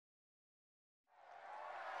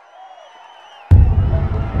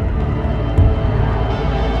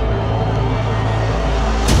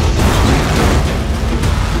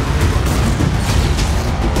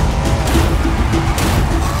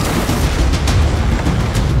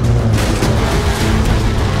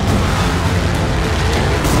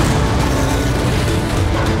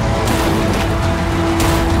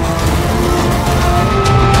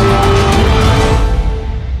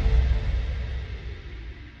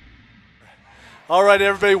All right,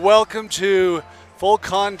 everybody, welcome to Full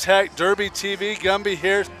Contact Derby TV. Gumby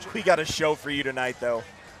here. We got a show for you tonight, though.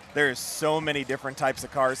 There's so many different types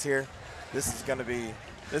of cars here. This is gonna be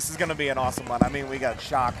an awesome one. I mean, we got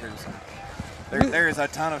shockers. There is a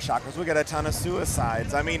ton of shockers. We got a ton of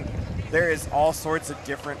suicides. I mean, there is all sorts of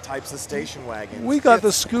different types of station wagons. We got the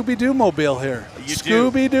Scooby-Doo mobile here. You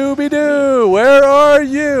Scooby-Dooby-Doo, where are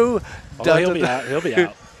you? Oh, he'll be out. He'll be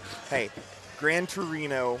out. Hey, Gran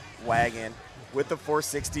Torino wagon with the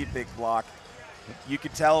 460 big block. You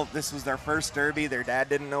could tell this was their first Derby. Their dad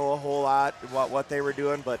didn't know a whole lot what they were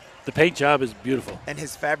doing, but the paint job is beautiful. And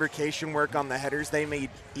his fabrication work on the headers, they made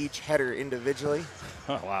each header individually.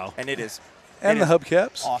 Oh, wow. And it is And the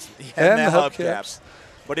hubcaps. awesome. Yeah, And the hubcaps.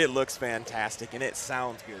 But it looks fantastic, and it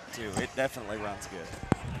sounds good, too. It definitely runs good.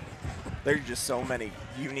 There's just so many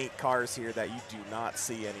unique cars here that you do not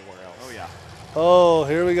see anywhere else. Oh, yeah. Oh,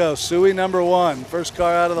 here we go. Suey number 1. First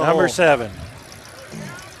car out of the hole. Number 7.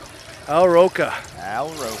 Al Roca. Al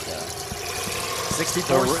Roca.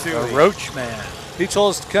 64 Suey. The Roach Man. He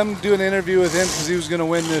told us to come do an interview with him because he was going to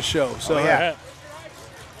win this show. So yeah.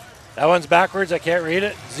 That one's backwards. I can't read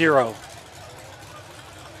it. 0.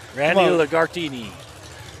 Randy Come on. Lagartini.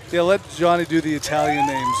 Yeah, let Johnny do the Italian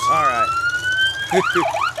names. All right.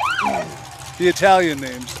 The Italian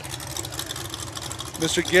names.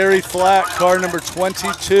 Mr. Gary Flack, car number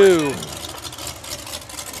 22.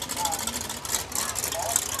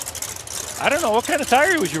 I don't know. What kind of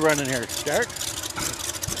tire was you running here, Derek?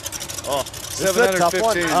 Oh, this is a tough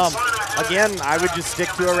one. 715s. Again, I would just stick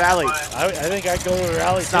to a rally. I think I'd go to a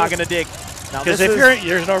rally. It's not going to dig. Because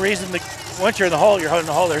there's no reason to. Once you're in the hole, you're in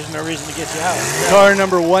the hole. There's no reason to get you out. Car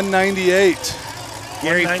number 198.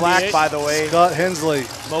 Gary 198. Flack, by the way. Scott Hensley.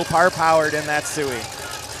 Mopar powered in that Suey.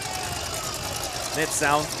 It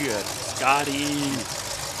sounds good. Scotty.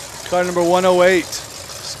 Car number 108.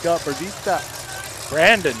 Scott Perdita.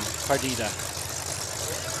 Brandon Pardita.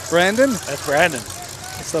 Brandon? That's Brandon.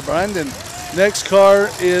 That's the Brandon. Next car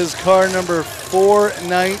is car number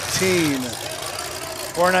 419.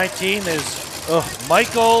 419 is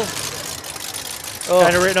Michael.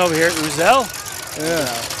 Kind of written over here. Uzel. Yeah.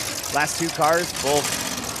 Last two cars, both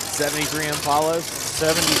 73 Impalas.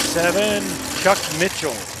 77. Chuck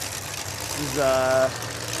Mitchell.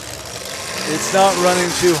 It's not running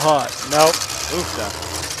too hot. Nope. Oofda.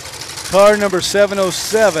 Car number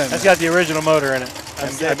 707. That's got the original motor in it.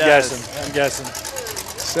 I'm guessing.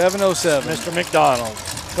 707. Mr. McDonald.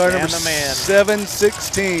 Car Man number the man.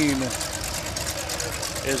 716.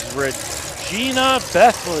 Is Regina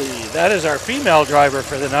Bethley. That is our female driver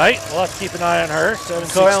for the night. We'll have to keep an eye on her.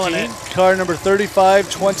 716. Car number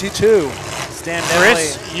 3522. Stan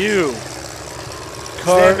Chris Yu.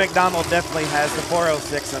 Stan McDonald definitely has the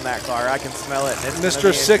 406 in that car. I can smell it. It's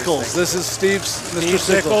Mr. Sickles. This is Steve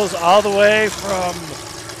Sickles all the way from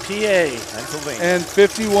PA. Pennsylvania. And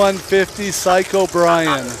 5150 Psycho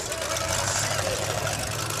Brian.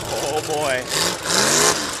 Oh, boy.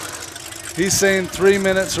 He's saying 3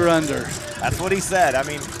 minutes or under. That's what he said. I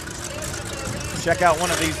mean, check out one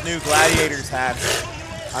of these new Gladiators hats.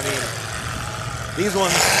 I mean, these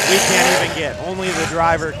ones we can't even get. Only the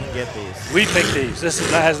driver can get these. We picked these.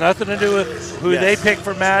 That has nothing to do with who they picked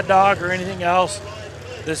for Mad Dog or anything else.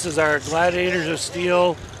 This is our Gladiators of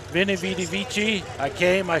Steel. Vini Vidi Vici. I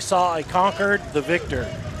came, I saw, I conquered the victor.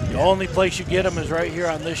 The only place you get them is right here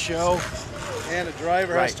on this show. And a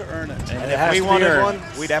driver has to earn it. And if we wanted one,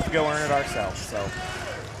 we'd have to go earn it ourselves. So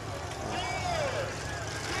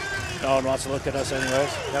no one wants to look at us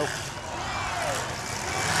anyways. Nope.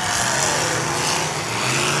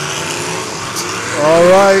 All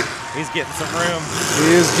right. He's getting some room.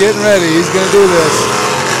 He is getting ready. He's going to do this.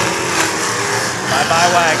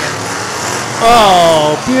 Bye-bye wagon.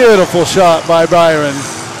 Oh, beautiful shot by Byron.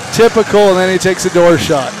 Typical, and then he takes a door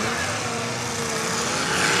shot.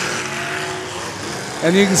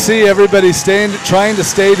 And you can see everybody trying to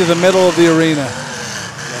stay to the middle of the arena.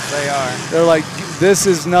 Yes, they are. They're like, this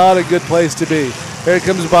is not a good place to be. Here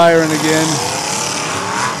comes Byron again.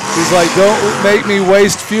 He's like, don't make me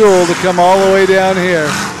waste fuel to come all the way down here.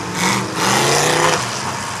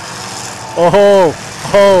 Oh.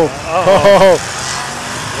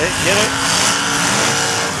 Get it?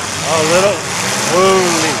 Oh, little.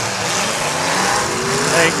 Holy.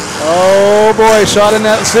 Oh, boy, shot in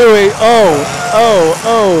that Suey. Oh.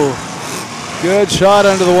 Good shot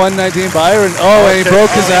under the 119 Byron. Oh, and he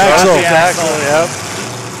broke his axle. Yep.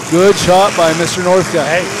 Good shot by Mr. Northcutt.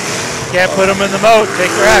 Hey, can't put them in the moat.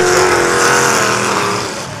 Take your axle.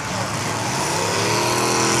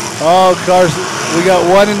 Oh, cars. We got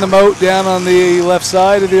one in the moat down on the left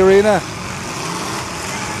side of the arena.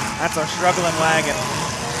 That's our struggling wagon.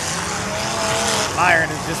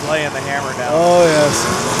 Byron is just laying the hammer down. Oh, yes.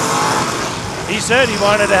 He said he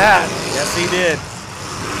wanted a hat. Yes, he did.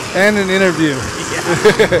 And an interview.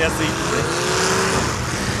 Yeah. Yes, he did.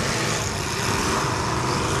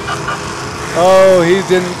 Oh, he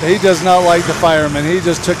didn't. He does not like the fireman. He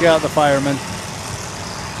just took out the fireman.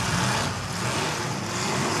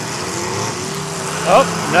 Oh,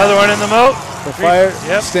 another one in the moat. The fire.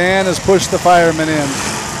 Yep. Stan has pushed the fireman in.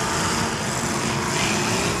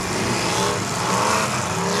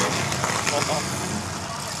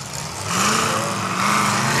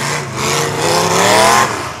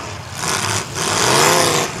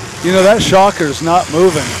 You know, that shocker's not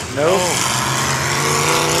moving. Nope.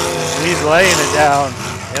 He's laying it down.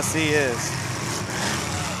 Yes, he is.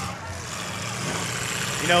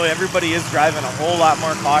 You know, everybody is driving a whole lot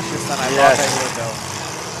more cautious than I thought they would, though.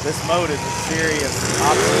 This mode is a serious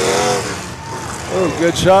obstacle. Oh,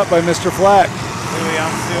 good shot by Mr. Flack.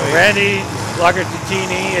 Randy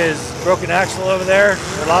Lagartini is broken axle over there.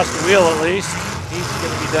 They lost the wheel at least. He's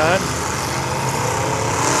going to be done.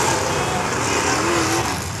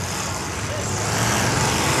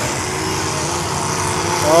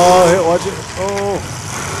 Oh, watch it. Oh.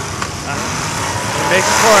 Makes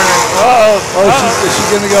a corner. Uh-oh. Oh, she's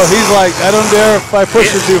going to go. He's like, I don't dare if I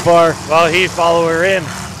push her too far. Well, he'd follow her in.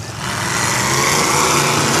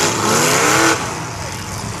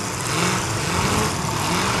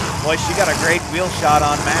 Boy, she got a great wheel shot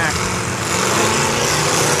on Mac.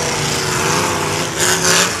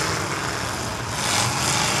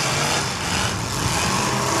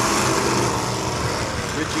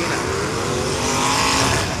 Regina.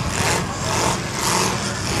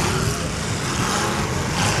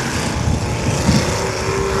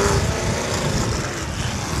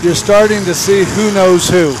 You're starting to see who knows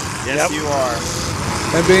who. Yes, you are.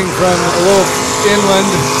 And being from a little inland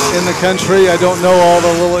in the country, I don't know all the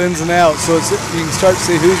little ins and outs, so you can start to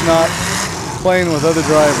see who's not playing with other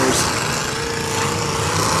drivers.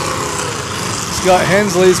 Scott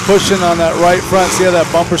Hensley's pushing on that right front. See how that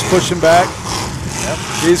bumper's pushing back?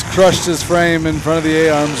 Yep. He's crushed his frame in front of the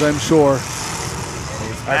A-arms, I'm sure.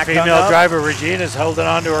 Our female driver, Regina's holding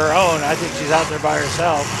on to her own. I think she's out there by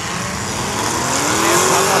herself.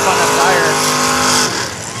 Up on a tire.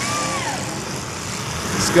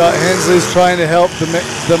 Scott Hensley's trying to help the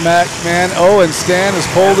Mac man. Oh, and Stan has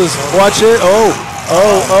pulled his. Watch it. Oh.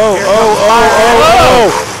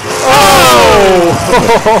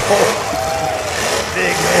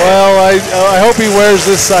 Well, I hope he wears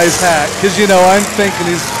this size hat, because, you know, I'm thinking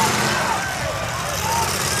he's.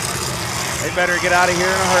 They better get out of here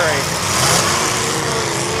in a hurry.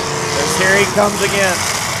 Because here he comes again.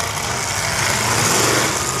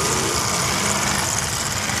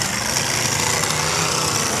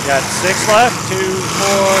 Got 6 left. 2, 4,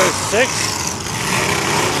 6.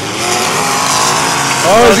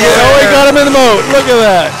 Oh, he got him in the moat. Look at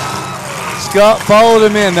that. Scott followed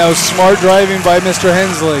him in. That was smart driving by Mr.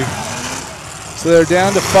 Hensley. So they're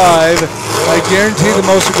down to 5. I guarantee the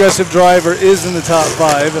most aggressive driver is in the top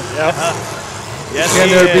 5. Yep. Yes, Can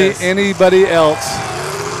there be anybody else?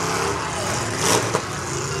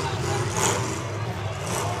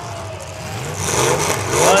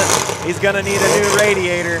 He's going to need a new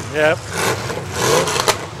radiator. Yep.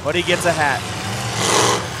 But he gets a hat.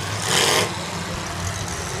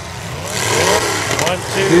 1,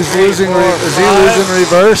 2, He's 3, losing. 4, Is he 5. losing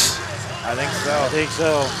reverse? I think so. I think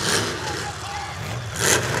so.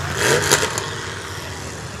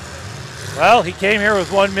 Well, he came here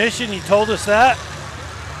with one mission. He told us that.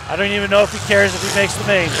 I don't even know if he cares if he makes the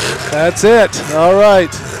main. That's it. All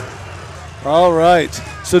right. All right.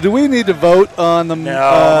 So do we need to vote on the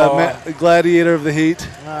Gladiator of the Heat?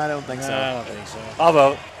 No, I don't think so. I don't think so. I'll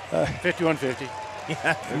vote. 51-50.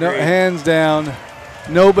 Yeah. No, hands down.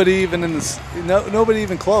 Nobody even in this. Nobody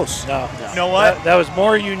even close. No. You know what? That was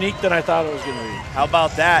more unique than I thought it was going to be. How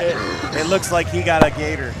about that? It looks like he got a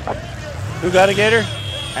gator. Who got a gator?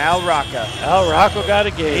 Al Rocca. Al Rocco got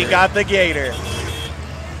a gator. He got the gator.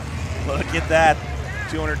 Look at that.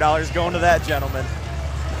 $200 going to that gentleman.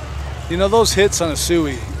 You know, those hits on a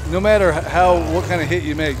Suey, no matter what kind of hit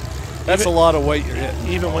you make, that's a lot of weight you're hitting.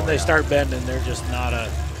 Even when they start bending, they're just not a.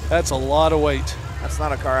 That's a lot of weight. That's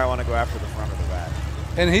not a car I want to go after the front of the back.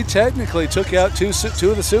 And he technically took out two of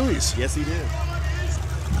the Sueys. Yes, he did.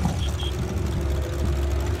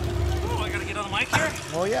 Oh, I gotta get on the mic here?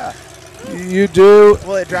 Well, yeah. You do.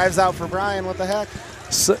 Well, it drives out for Brian. What the heck?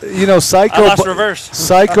 So, you know, I lost reverse.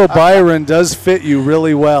 Psycho Byron does fit you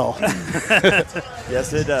really well.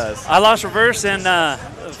 Yes, it does. I lost reverse, and the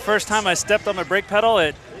first time I stepped on my brake pedal,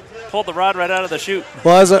 it pulled the rod right out of the chute.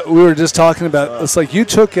 Well, as we were just talking about, it's like you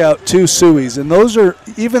took out two Sueys, and those are,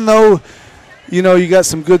 even though you know, you got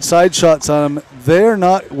some good side shots on them. They're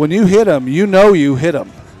not, when you hit them, you know you hit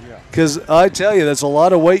them. Because I tell you, that's a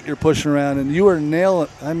lot of weight you're pushing around, and you were nailing.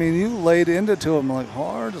 I mean, you laid into them like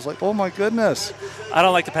hard. It's like, oh my goodness. I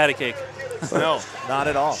don't like the patty cake. No, not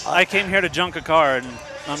at all. I came here to junk a car, and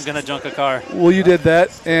I'm going to junk a car. Well, you did that,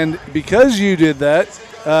 and because you did that,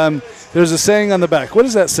 there's a saying on the back. What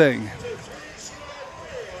is that saying?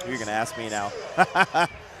 You're going to ask me now.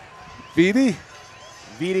 Vidi?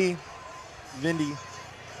 Vidi, Vindi,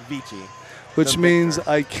 Vici. Which means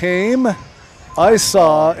I came, I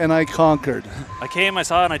saw, and I conquered. I came, I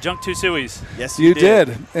saw, and I junked 2 sueys. Yes, You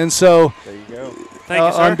did. And so, there you go. Thank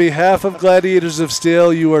you, sir. on behalf of Gladiators of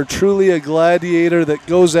Steel, you are truly a gladiator that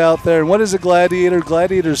goes out there. And what is a gladiator?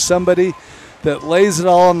 Gladiator is somebody that lays it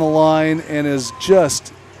all on the line and is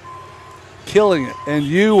just killing it. And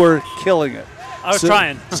you were killing it. I was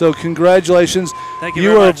trying. So congratulations. Thank you You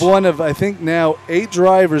very are much. one of, I think now, 8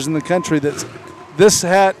 drivers in the country that's, this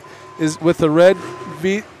hat is with the red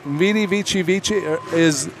Vini Vici Vici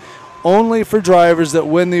is only for drivers that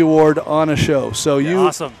win the award on a show. So you,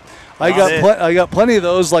 Awesome. I got plenty of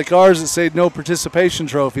those like ours that say no participation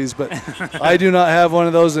trophies, but I do not have one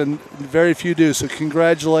of those, and very few do. So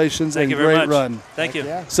congratulations Thank and you very great much. run. Thank you.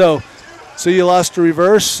 Yeah. So you lost a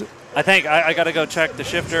reverse. I think I got to go check the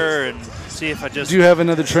shifter and see if I just Do you have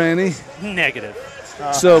another tranny? negative.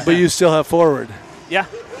 But you still have forward. Yeah.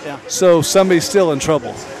 Yeah. So somebody's still in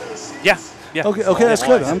trouble. Yeah. Yeah. Okay, that's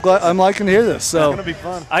good. I'm glad. I'm liking to hear this. It's So, going to be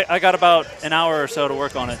fun. I got about an hour or so to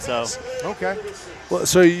work on it, so Okay.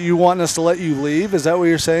 so you want us to let you leave? Is that what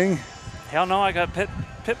you're saying? hell no, I got pit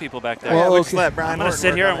people back there. Well, we okay. just let Brian I'm going to Horton sit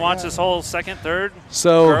work here on and it, watch yeah. this whole second, third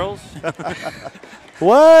So girls.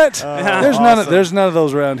 what? There's none of awesome. there's none of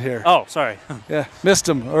those around here. Oh, sorry. Yeah, missed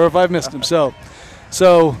them, or if I've missed them. So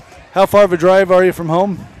how far of a drive are you from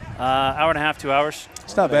home? Hour and a half, 2 hours.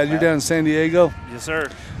 It's not bad. You're down in San Diego, Yes, sir.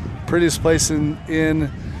 prettiest place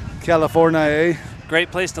in California, eh?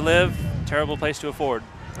 Great place to live, terrible place to afford.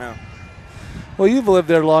 Yeah. Well, you've lived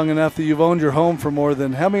there long enough that you've owned your home for more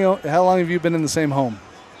than how long have you been in the same home?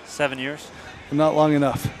 7 years. Not long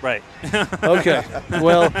enough. Right. Okay.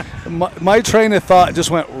 Well, my train of thought just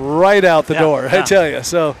went right out the door. I yeah. tell you.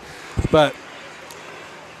 So, but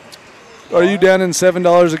are you down in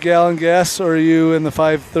 $7 a gallon gas, or are you in the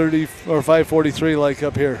 5.30 or 5.43 like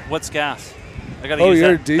up here? What's gas? I got to Oh, use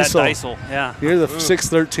you're that diesel. diesel. Yeah. You're the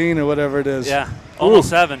 6.13 or whatever it is. Yeah. Almost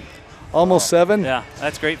 7. Almost 7. Yeah.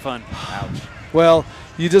 That's great fun. Well,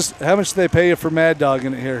 how much do they pay you for Mad Dog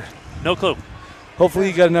in it here? No clue. Hopefully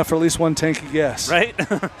you got enough for at least one tank of gas. Right?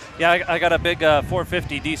 Yeah, I got a big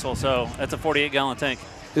 450 diesel, so that's a 48-gallon tank.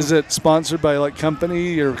 Is it sponsored by like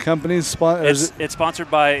company or company's sponsor? It's sponsored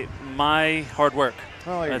by My Hard Work.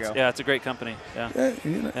 Oh, there you go. Yeah, it's a great company. Yeah.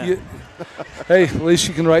 Yeah. Hey, at least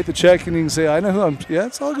you can write the check and you can say, I know who I'm. Yeah,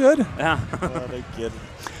 it's all good. Yeah. Oh, they're kidding.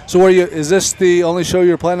 So is this the only show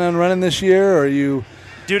you're planning on running this year, or are you?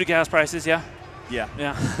 Due to gas prices, yeah. Yeah.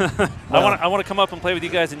 Yeah. I want to come up and play with you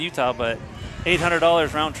guys in Utah, but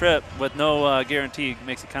 $800 round trip with no guarantee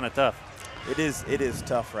makes it kind of tough. It is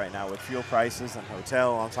tough right now with fuel prices and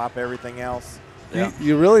hotel on top of everything else. Yeah.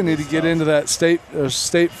 You really need to get into that state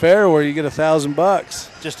fair where you get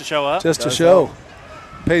 $1,000 Just to show up? just to show.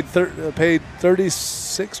 Paid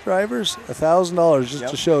 36 drivers $1,000 just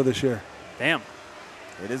to show this year. Damn.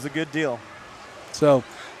 It is a good deal. So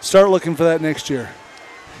start looking for that next year.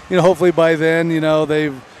 Hopefully by then,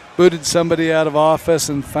 they've booted somebody out of office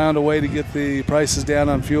and found a way to get the prices down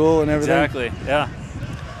on fuel and everything. Exactly, yeah.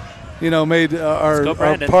 Made our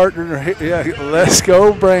Brandon. partner, let's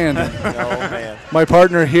go, Brandon. Oh, man. My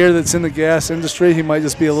partner here that's in the gas industry, he might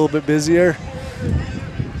just be a little bit busier.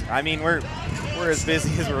 I mean, we're as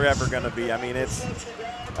busy as we're ever going to be. I mean,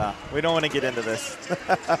 we don't want to get into this.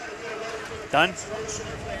 Done?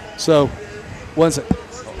 So, one second.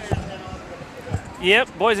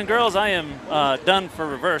 Yep, boys and girls, I am done for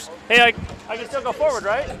reverse. Hey, I can still go forward,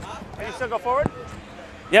 right? I can still go forward?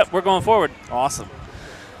 Yep, we're going forward. Awesome.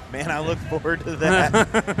 Man, I look forward to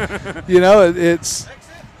that. It's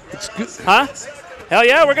good. Huh? Hell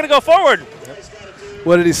yeah, we're going to go forward.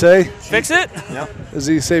 What did he say? Fix it? Yep. Does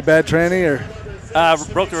he say bad tranny or?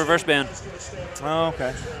 Broke the reverse band. Oh,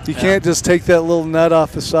 okay. You can't just take that little nut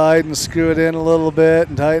off the side and screw it in a little bit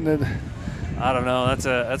and tighten it. I don't know. That's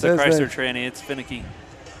a That's Chrysler right. tranny. It's finicky.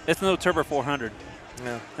 It's no Turbo 400.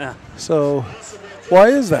 Yeah. Yeah. So, why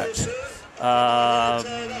is that?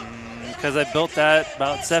 because I built that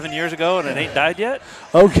about 7 years ago and it ain't died yet.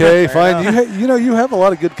 Okay, fine. You have a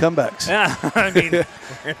lot of good comebacks. Yeah, I mean,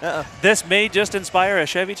 this may just inspire a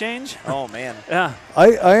Chevy change. Oh, man. Yeah.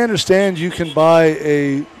 I understand you can buy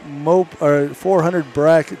a 400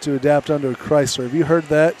 bracket to adapt onto a Chrysler. Have you heard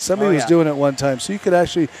that? Somebody was doing it one time. So you could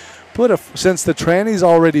actually put since the tranny's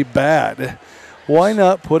already bad, why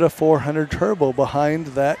not put a 400 turbo behind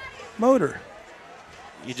that motor?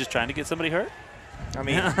 You just trying to get somebody hurt? I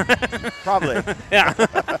mean, probably. Yeah.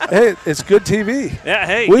 Hey, it's good TV. Yeah,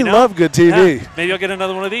 hey. We love good TV. Yeah, maybe I'll get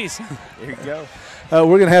another one of these. There you go.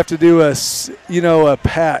 We're going to have to do a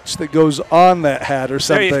patch that goes on that hat or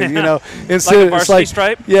something, instead like a varsity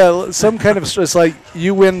stripe? Yeah, some kind of, it's like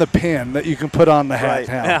you win the pin that you can put on the hat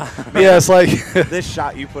now. Yeah. Yeah, it's like. This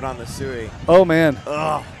shot you put on the Suey. Oh, man.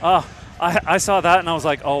 Oh, I saw that and I was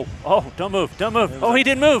like, oh, don't move. Oh, he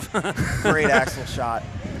didn't move. Great axle shot.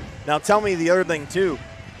 Now tell me the other thing too.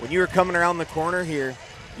 When you were coming around the corner here,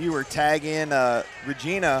 you were tagging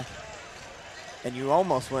Regina, and you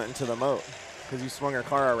almost went into the moat because you swung her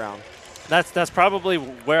car around. That's probably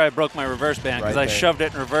where I broke my reverse band because I shoved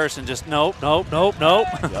it in reverse and just nope.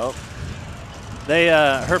 Yep. They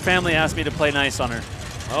her family asked me to play nice on her.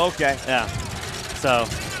 Okay. Yeah. So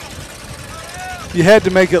you had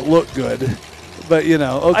to make it look good, but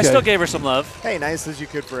okay. I still gave her some love. Hey, nice as you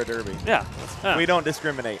could for a derby. Yeah. We don't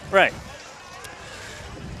discriminate. Right.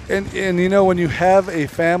 And when you have a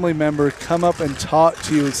family member come up and talk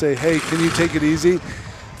to you and say, hey, can you take it easy?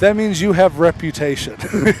 That means you have reputation.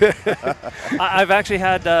 I've actually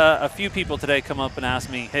had a few people today come up and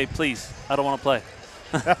ask me, hey, please, I don't want to play.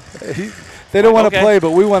 They don't want to play,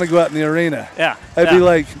 but we want to go out in the arena. Yeah. I'd be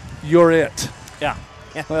like, you're it. Yeah.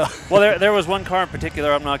 Well, there was one car in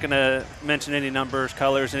particular. I'm not going to mention any numbers,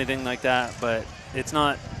 colors, anything like that, but it's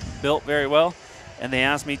not built very well. And they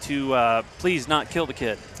asked me to please not kill the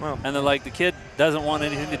kid. Oh. And they're like, the kid doesn't want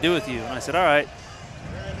anything to do with you. And I said, all right,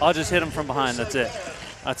 I'll just hit him from behind. That's it.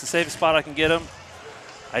 That's the safest spot I can get him.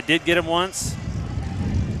 I did get him once.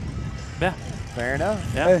 Yeah. Fair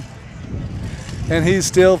enough. Yeah. Hey. And he's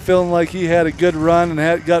still feeling like he had a good run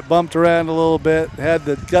and got bumped around a little bit, got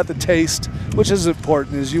the taste, which is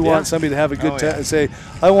important, is you want somebody to have a good say,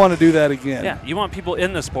 I want to do that again. Yeah, you want people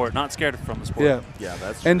in the sport, not scared from the sport. Yeah,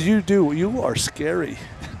 that's true. And you are scary.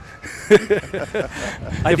 I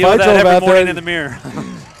deal with that every morning in the mirror.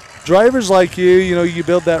 Drivers like you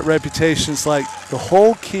build that reputation. It's like the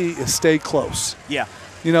whole key is stay close. Yeah.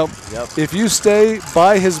 If you stay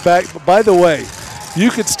by his back, by the way, you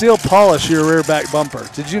could still polish your rear back bumper.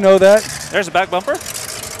 Did you know that? There's a back bumper?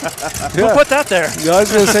 Who put that there? Yeah, I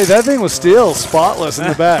was going to say, that thing was still spotless in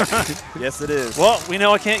the back. Yes, it is. Well, we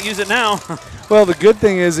know I can't use it now. Well, the good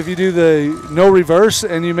thing is if you do the no reverse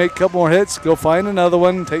and you make a couple more hits, go find another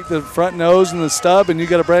one, take the front nose and the stub, and you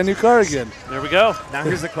got a brand new car again. There we go. Now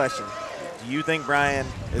here's the question. Do you think Brian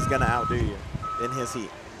is going to outdo you in his heat?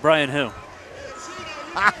 Brian who?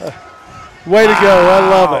 Way to go. I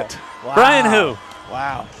love it. Wow. Brian who?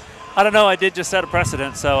 Wow. I don't know. I did just set a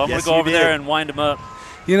precedent, so I'm going to go over there and wind him up.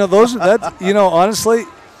 Honestly,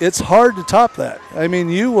 it's hard to top that. I mean,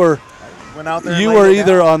 you were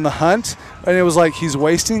either on the hunt, and it was like he's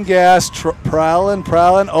wasting gas, prowling.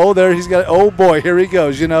 Oh, there he's got. Oh boy, here he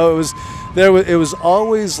goes. It was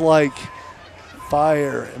always like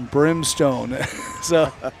fire and brimstone.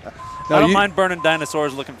 So I don't mind burning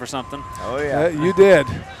dinosaurs looking for something. Oh yeah, you did.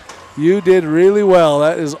 You did really well.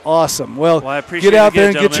 That is awesome. Well, I appreciate get out there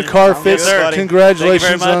and gentlemen. get your car fixed. Good,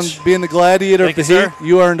 Congratulations on being the gladiator of the heat.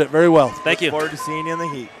 You earned it very well. Thank you. Look forward to seeing you in the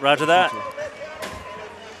heat. Roger that.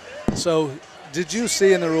 So, did you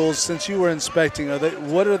see in the rules, since you were inspecting,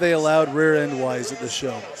 what are they allowed rear end wise at the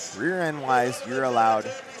show? Rear end wise, you're allowed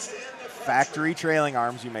factory trailing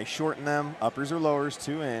arms. You may shorten them, uppers or lowers,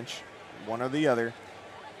 2 inch, one or the other,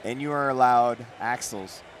 and you are allowed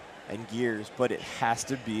axles and gears, but it has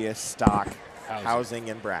to be a stock housing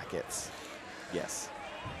and brackets. Yes.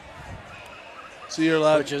 So you're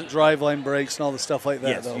allowed driveline brakes and all the stuff like that,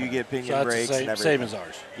 yes, though? you get pinion brakes and everything. Same as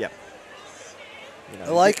ours. Yep. I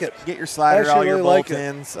like it. Get your slider, all your really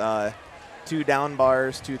bolt-ins, 2 down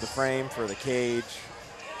bars to the frame for the cage,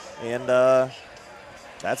 and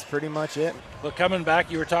that's pretty much it. But coming back,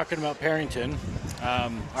 you were talking about Parrington.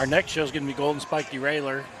 Our next show is going to be Golden Spike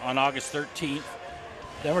Derailleur on August 13th.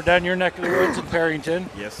 Then we're down your neck of the woods in Parrington.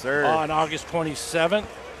 Yes, sir. On August 27th.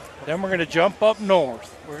 Then we're going to jump up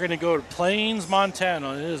north. We're going to go to Plains,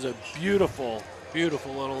 Montana. It is a beautiful,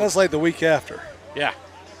 beautiful little. That's like the week after. Yeah.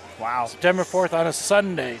 Wow. September 4th on a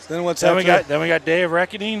Sunday. Then what's then after that? Then we got Day of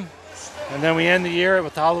Reckoning, and then we end the year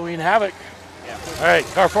with Halloween Havoc. Yeah. All right,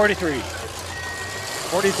 car 43.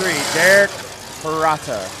 43, Derek.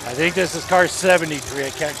 Parata. I think this is car 73. I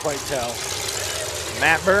can't quite tell.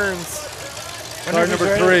 Matt Burns. Car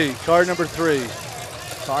number 3. Car number 3.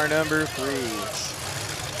 Car number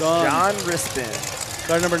 3. John Rispin.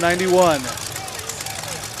 Car number 91.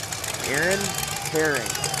 Aaron Herring.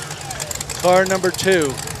 Car number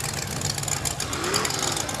 2.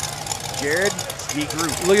 Jared D.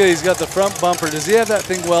 Group. Look at it, he's got the front bumper. Does he have that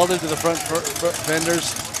thing welded to the front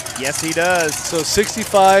fenders? Yes, he does. So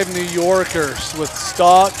 65 New Yorkers with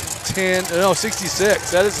stock 10, no,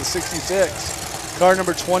 66. That is a 66. Car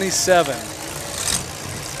number 27.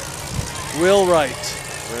 Will Wright.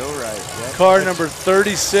 Yep. Car number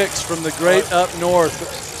 36 from the great up north.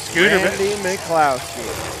 Scooter Randy McCloskey.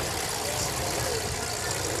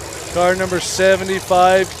 Car number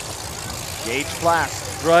 75. Gage Flack.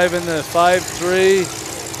 Driving the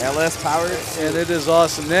 5.3. LS powered. And it is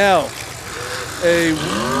awesome. Now, a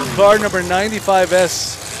car number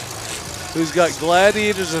 95S who's got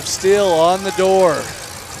Gladiators of Steel on the door.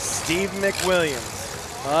 Steve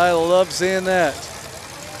McWilliams. I love seeing that.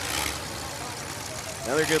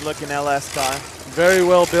 Another good looking LS car. Very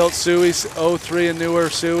well built Suey, 03 and newer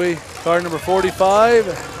Suey. Car number 45.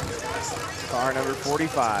 Car number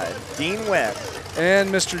 45. Dean Webb. And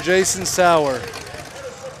Mr. Jason Sauer.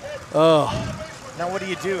 Oh. Now what do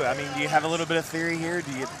you do? I mean, do you have a little bit of theory here?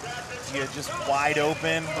 Do you just wide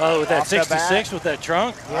open? Oh, with that off the 66 bat? with that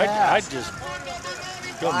trunk? Yeah. I'd just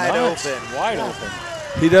go Wide nuts. open. Wide open.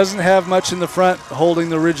 He doesn't have much in the front holding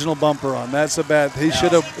the original bumper on. That's a bad. He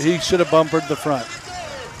should have bumpered the front.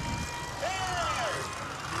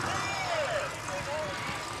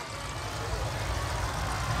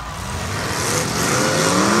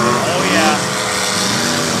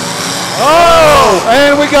 Oh,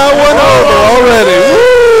 and we got one over already.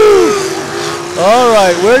 Woo! All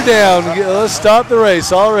right, we're down. Let's stop the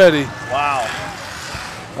race already. Wow.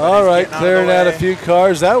 All right, getting out of clearing the out a way. few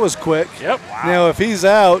cars. That was quick. Yep. Now, if he's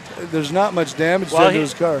out, there's not much damage done to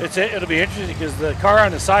his car. It'll be interesting because the car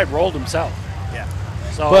on the side rolled himself. Yeah.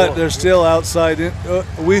 So, But they're still outside.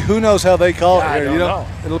 Who knows how they call Yeah, I it here? don't know.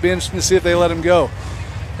 It'll be interesting to see if they let him go.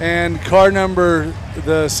 And car number,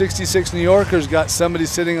 the 66 New Yorker's got somebody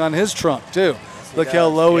sitting on his trunk too. Look how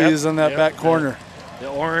low he is on that back corner. The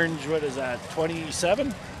orange, what is that,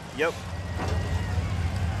 27? Yep.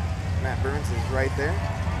 Matt Burns is right there.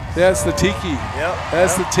 That's the Tiki. Yep.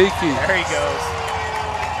 That's the Tiki. There he goes.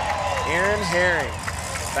 Aaron Herring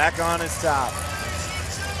back on his top.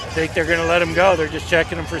 I think they're going to let him go. They're just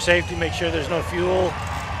checking him for safety, make sure there's no fuel.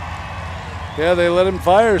 Yeah, they let him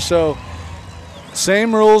fire. So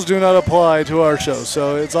same rules do not apply to our show.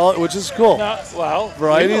 So it's all, which is cool. No, well,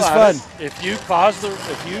 Variety is legal at fun. it. If you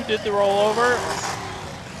did the rollover,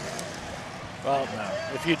 well, no.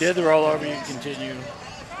 If you did the rollover, you can continue.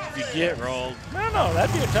 If you get rolled, no,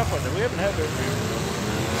 that'd be a tough one. We haven't had that.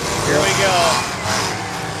 Here we go.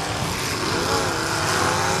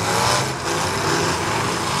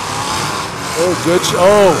 Oh, good.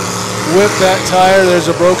 Whip that tire.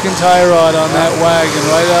 There's a broken tie rod on that wagon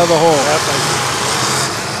right out of the hole.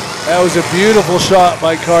 That was a beautiful shot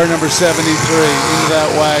by car number 73 into that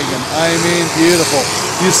wagon. I mean, beautiful.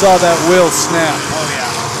 You saw that wheel snap. Oh, yeah.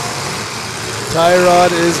 Tie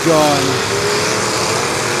rod is gone.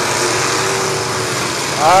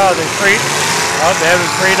 Oh, they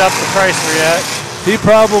haven't freed up the Chrysler yet. He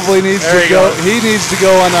probably needs to go. He needs to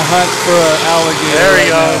go on a hunt for an alligator. There he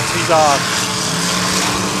right goes. now. He's off.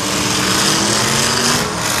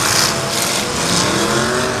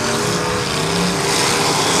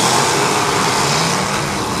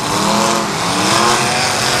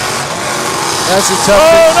 That's a tough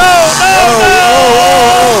Oh,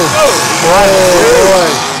 no. boy.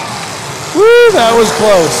 Woo, that was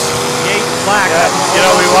close. Gate Black. Yeah,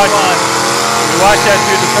 we watched that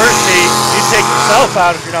through the first heat. You take yourself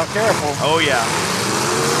out if you're not careful. Oh, yeah.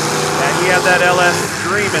 And he had that LS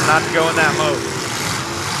screaming not to go in that mode.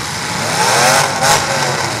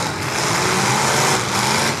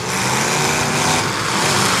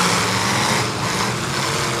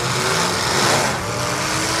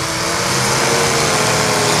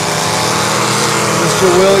 Mr.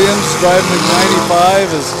 Williams driving the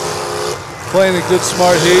 95 is playing a good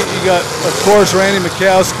smart heat. You got, of course, Randy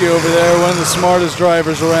Mikowski over there, one of the smartest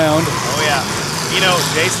drivers around. Oh, yeah.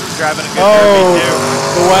 Jason's driving a good derby, too.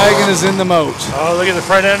 The wagon is in the moat. Oh, look at the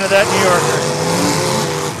front end of that New Yorker.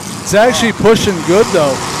 It's actually pushing good,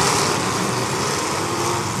 though.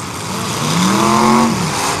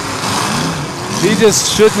 He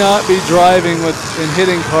just should not be driving and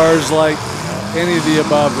hitting cars like any of the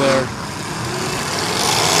above there.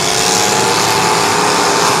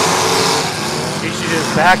 He should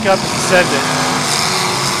just back up and send it.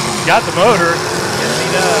 He's got the motor. Yes, he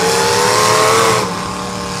does.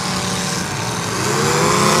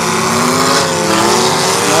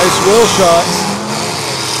 Nice wheel shots.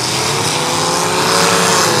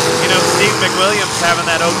 You know, Steve McWilliams having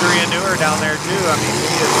that 03 and newer down there too. I mean,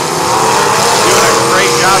 he is doing a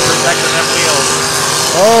great job protecting them wheels.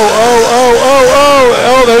 Oh,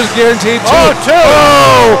 there's guaranteed two. Oh, two.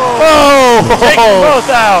 Take them both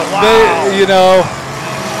out. Wow. They, you know.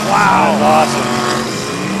 Wow. That's awesome.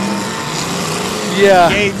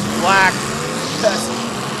 Yeah. Gage Black just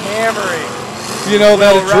hammering. You know,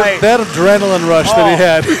 that, right. that adrenaline rush that he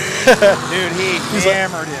had. Dude, he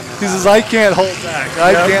hammered him. He says, I can't hold back.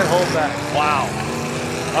 I can't hold back. Wow.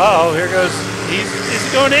 Uh-oh, here goes. Is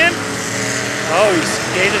he going in? Oh, he's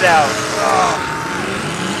skated out.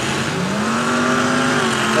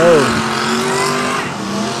 Oh.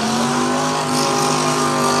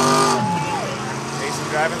 Jason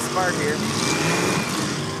driving smart here.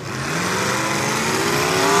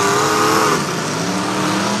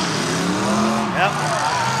 Yep.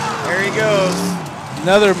 There he goes.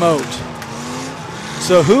 Another moat.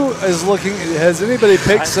 So who is looking? Has anybody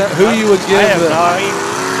picked who you would give? I have not. Is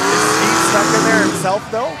Steve stuck in there himself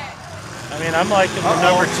though? I mean, I'm liking the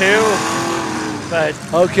number 2, but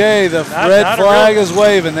Okay, the red flag is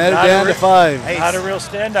waving. They're down to 5. Hey, not a real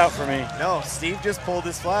standout for me. No, Steve just pulled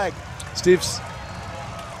his flag. Steve's.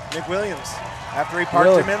 McWilliams, after he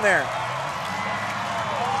parked him in there.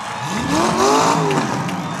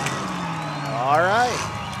 All right.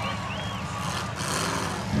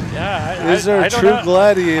 Yeah. Is there a true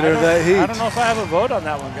gladiator that heat? I don't know if I have a vote on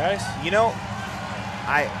that one, guys. You know,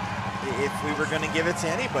 if we were going to give it to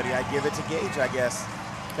anybody, I'd give it to Gage, I guess,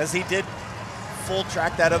 because he did full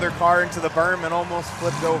track that other car into the berm and almost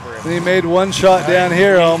flipped over it. And he made one shot down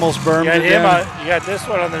here, almost burned it down. You got this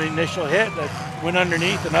one on the initial hit that went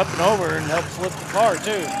underneath and up and over and helped flip the car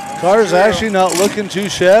too. Car's actually not looking too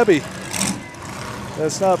shabby.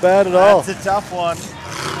 That's not bad at all. That's a tough one.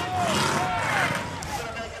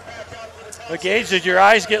 But Gage, did your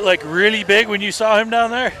eyes get like really big when you saw him down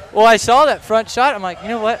there? Well, I saw that front shot. I'm like, you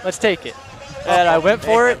know what? Let's take it. And I went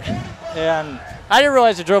for it. And I didn't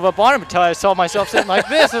realize I drove up on him until I saw myself sitting like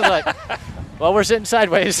this. I was like, well, we're sitting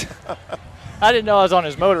sideways. I didn't know I was on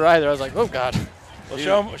his motor either. I was like, oh, God. Well,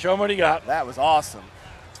 show him what he got. That was awesome.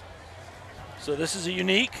 So this is a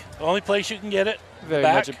unique. The only place you can get it. Very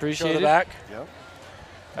back. much Show appreciated. the back. Yep.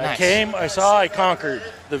 I came, I saw, I conquered.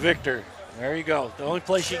 The victor. There you go. The only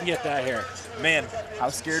place you can get that here. Man, how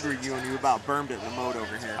scared were you when you about burned it in the moat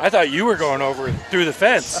over here? I thought you were going over through the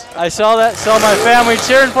fence. I saw that, saw my family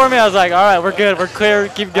cheering for me. I was like, all right, we're good. We're clear.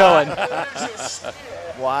 Keep going.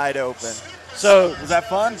 Wide open. So was that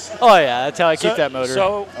fun? Oh, yeah. That's how I keep that motor.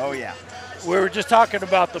 So oh, yeah. We were just talking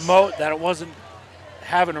about the moat, that it wasn't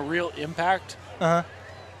having a real impact. Uh-huh.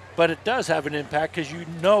 But it does have an impact because you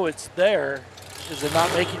know it's there. Is it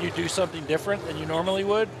not making you do something different than you normally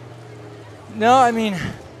would? No, I mean,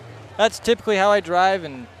 that's typically how I drive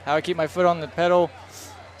and how I keep my foot on the pedal.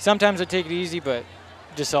 Sometimes I take it easy, but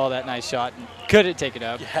just saw that nice shot and couldn't take it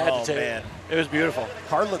up. You had to take it. It was beautiful.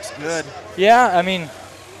 Car looks good. Yeah, I mean,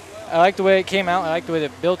 I like the way it came out. I like the way they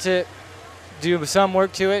built it. Do some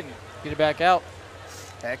work to it and get it back out.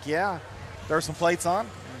 Heck yeah. Throw some plates on?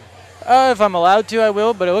 If I'm allowed to, I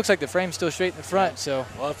will, but it looks like the frame's still straight in the front, so.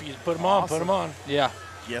 Well, if you put them on, put them on. Yeah.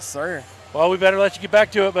 Yes, sir. Well, we better let you get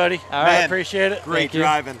back to it, buddy. All right. I appreciate it. Great Thank you.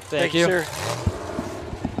 driving. Thank you. Sir.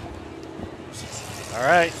 All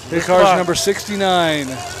right. This car's number 69.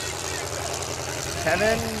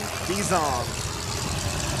 Kevin Dizon.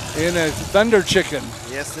 In a Thunder Chicken.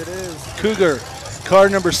 Yes, it is. Cougar. Car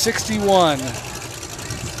number 61.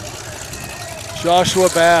 Joshua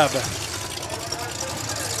Babb.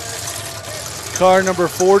 Car number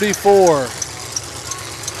 44.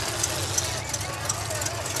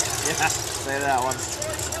 Yeah, say that one.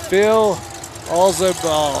 Phil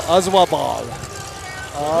Ozabal.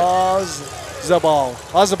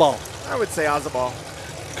 I would say Ozabal.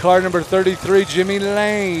 Car number 33, Jimmy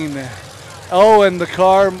Lane. Oh, and the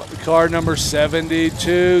car number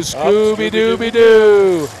 72,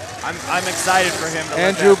 Scooby-Dooby-Doo. I'm excited for him to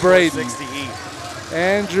Andrew let that Braden. 460 eat.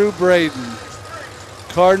 Andrew Braden.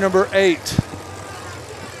 Car number 8.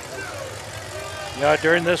 Yeah,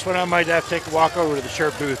 during this one, I might have to take a walk over to the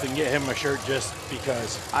shirt booth and get him a shirt just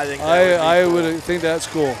because. I think I would think that's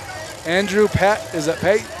cool. Andrew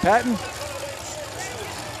Patton?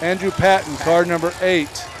 Andrew Patton, car number 8.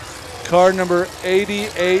 Car number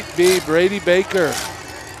 88B, Brady Baker.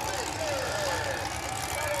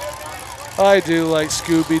 I do like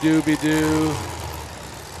Scooby-Dooby-Doo.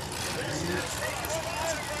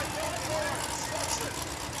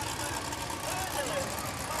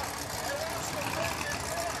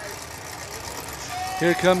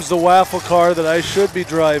 Here comes the waffle car that I should be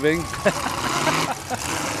driving.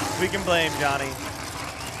 We can blame Johnny.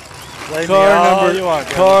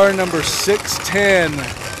 Car number 610.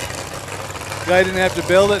 Guy didn't have to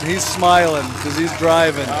build it. He's smiling because he's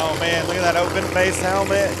driving. Oh man, look at that open face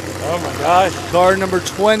helmet. Oh my gosh. Car number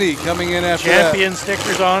 20 coming in after Champion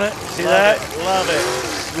stickers on it. See that? Love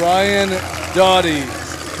it. Ryan Doughty,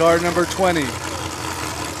 car number 20.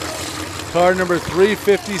 Car number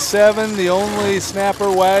 357, the only snapper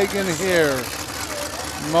wagon here.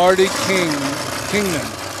 Marty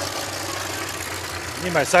Kingman.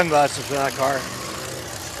 Need my sunglasses for that car.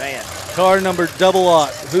 Man. Car number 00.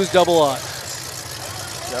 Who's 00? 00.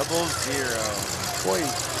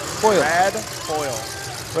 Foyle.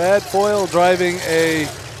 Brad Foyle driving a,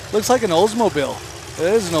 looks like an Oldsmobile.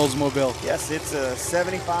 It is an Oldsmobile. Yes, it's a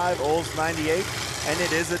 75 Olds 98, and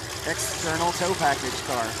it is an external tow package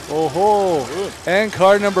car. Oh ho! And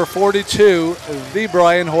car number 42, the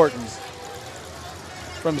Brian Horton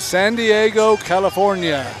from San Diego,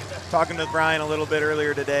 California. Talking to Brian a little bit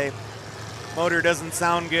earlier today. Motor doesn't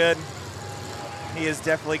sound good. He is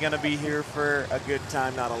definitely going to be here for a good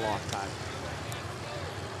time, not a long time.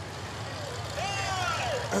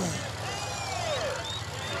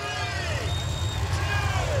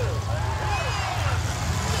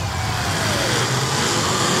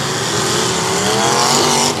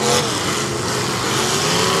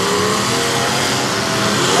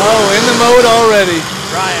 Oh, in the mode already.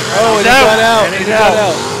 Brian, oh, and he got out. And He he's got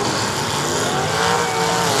out. out.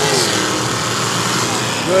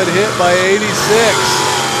 Good hit by 86.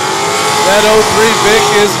 That 03 Vic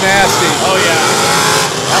is nasty. Oh,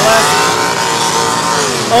 yeah. LS.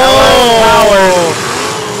 Oh!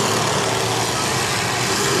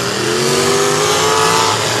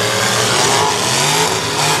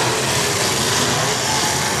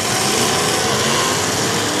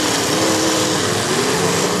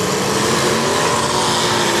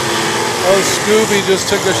 Oh, Scooby just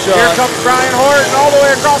took a shot. Here comes Brian Horton all the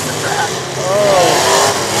way across the track. Oh.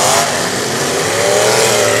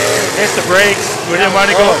 Hit the brakes. We didn't want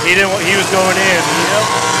to go. He didn't. He was going in. Yep.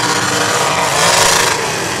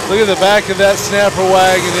 Look at the back of that snapper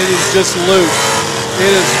wagon. It is just loose.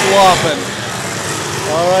 It is flopping.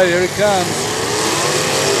 All right, here it comes.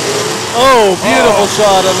 Oh, beautiful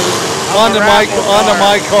shot onto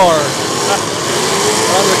my car.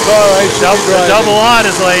 On the car I should be The driving. double on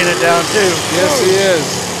is laying it down too. Yes, he is.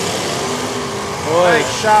 Boy.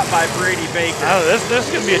 Nice shot by Brady Baker. Oh, this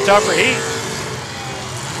is going to be a tougher heat.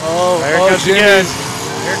 Oh, There it comes again.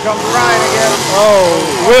 Here comes Brian again. Oh,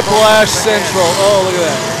 Whiplash Central. Oh, look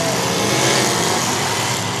at that.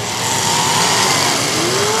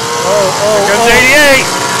 Here comes 88.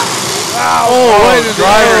 Oh, right in the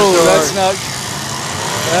driver's oh, door. that's not.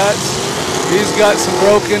 That's. He's got some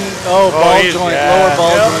broken. Ball joint, yeah. lower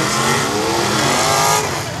ball joints.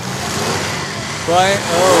 Brian.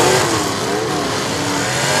 Oh.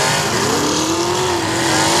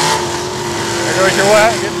 There goes your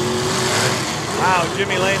wagon. Wow,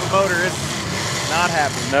 Jimmy Lane's motor is not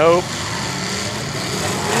happy. Nope.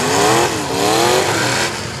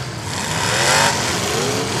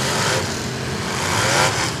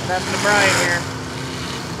 What happened to Brian here?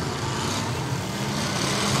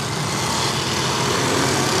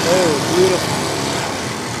 Oh, beautiful.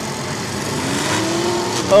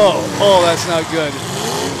 Oh, that's not good.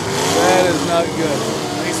 That is not good.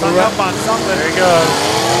 He's hung up on something. There he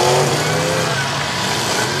goes.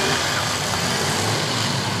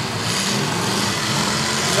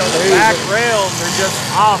 So the back rails are just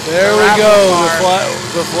off. There we go.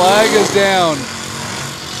 The flag is down.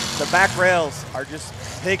 The back rails are just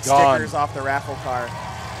pig Gone. stickers off the raffle car.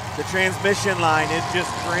 The transmission line is just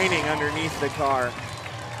draining underneath the car.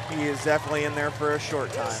 He is definitely in there for a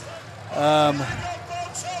short time.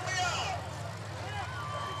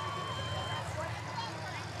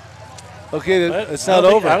 Okay, But it's not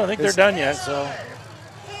over. I don't think they're done yet. So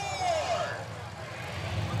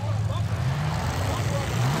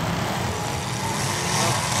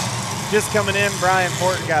Just coming in, Brian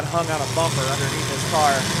Horton got hung on a bumper underneath his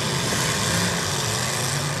car.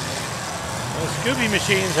 the Scooby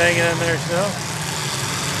machine's hanging in there still.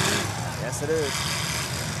 Yes, it is.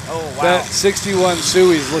 Oh, wow. That 61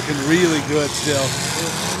 Suey's looking really good still.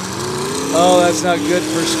 Oh, that's not good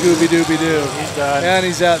for Scooby Dooby Doo. He's done. And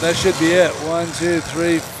he's out. That should be it. 1, 2,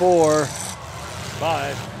 3, 4.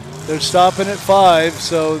 5. They're stopping at 5,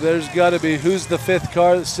 so there's got to be, who's the 5th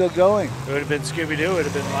car that's still going? It would have been Scooby Doo. It would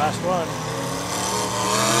have been the last one.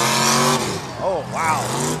 Oh, wow.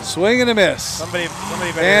 Swing and a miss. Somebody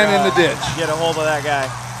better And in the ditch. get a hold of that guy.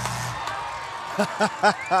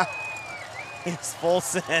 He's full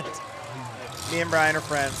send. Me and Brian are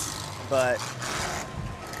friends, but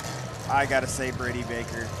I gotta say Brady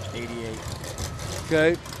Baker, 88.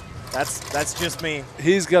 Okay. That's just me.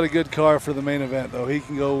 He's got a good car for the main event, though. He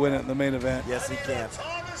can go win it in the main event. Yes, he can.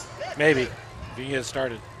 Maybe, if you get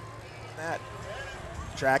started. That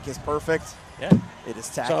track is perfect. Yeah. It is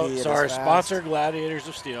tacky. So our sponsor, Gladiators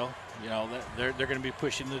of Steel, you know, they're going to be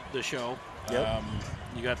pushing the show. Yep.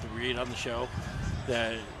 You got the read on the show.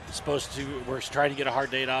 We're trying to get a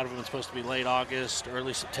hard date out of them. It's supposed to be late August,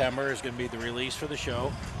 early September is going to be the release for the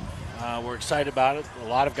show. We're excited about it. A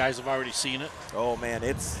lot of guys have already seen it. Oh man,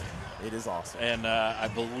 it is awesome. And I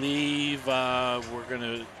believe we're going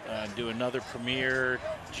to do another premiere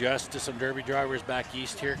just to some Derby drivers back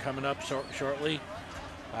east here coming up shortly.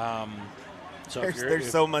 So there's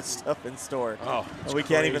so much stuff in store. Oh, we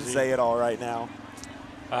can't even say it all right now.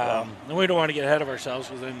 And we don't want to get ahead of ourselves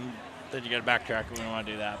because then you got to backtrack. We don't want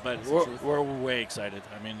to do that. But we're way excited.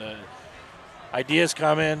 I mean, the ideas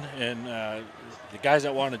come in, and the guys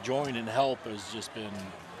that want to join and help has just been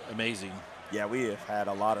amazing. Yeah, we have had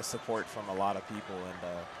a lot of support from a lot of people, and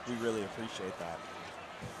we really appreciate that.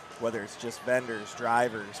 Whether it's just vendors,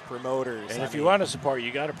 drivers, promoters. And if you want to support,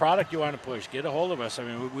 you got a product you want to push, get a hold of us. I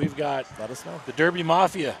mean, we've got let us know. The Derby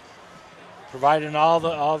Mafia providing all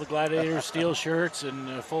the Gladiator Steel shirts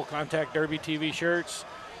and full contact Derby TV shirts.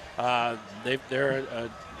 They're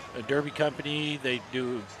a Derby company. They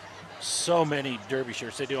do so many Derby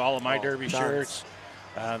shirts. They do all of my Derby shirts.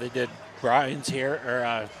 They did Brian's here,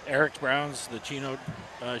 or Eric Brown's. The Chino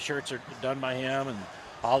shirts are done by him, and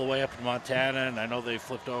all the way up to Montana. And I know they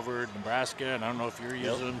flipped over to Nebraska. And I don't know if you're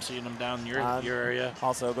using them, seeing them down your area.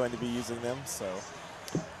 Also going to be using them. So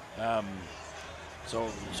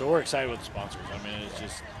we're excited with the sponsors. I mean, it's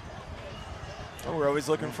just. Oh, we're always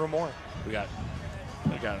looking for more. I got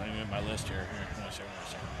it in my list here.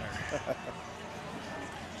 There.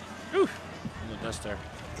 Whew. The dust there.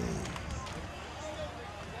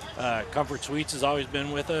 Comfort Suites has always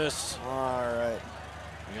been with us. All right.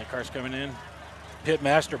 We got cars coming in.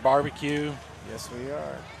 Pitmaster Barbecue. Yes, we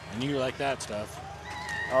are. And you like that stuff.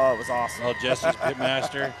 Oh, it was awesome. Oh, Jesse's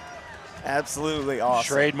Pitmaster. Absolutely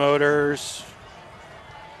awesome. Schrade Motors.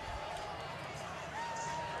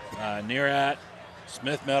 Nearat.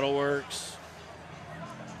 Smith Metalworks.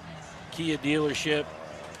 Kia dealership.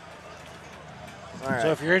 All right.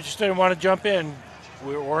 So if you're interested and want to jump in,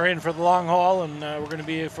 we're in for the long haul, and we're going to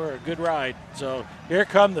be for a good ride. So here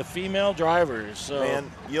come the female drivers. So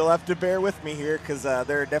man, you'll have to bear with me here because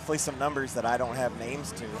there are definitely some numbers that I don't have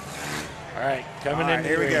names to. All right, coming in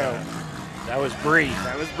here we go. That was Bree.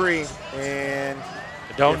 And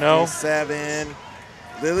I don't know. 7,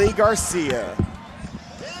 Lily Garcia.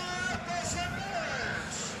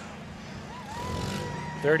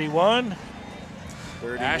 31.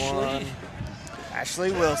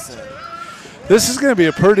 Ashley Wilson. This is going to be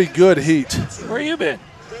a pretty good heat. Where you been?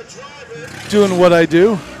 Doing what I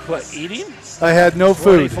do. What, eating? I had no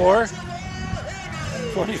food. 24.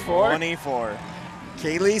 24.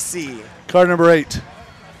 Kaylee C. Car number 8.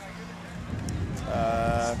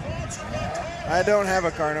 I don't have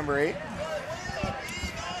a car number 8.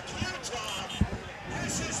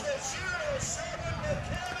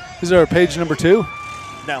 Is there a page number 2?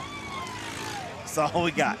 No. That's all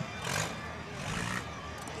we got.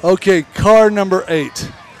 Okay, car number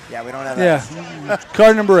 8. Yeah, we don't have that. Yeah,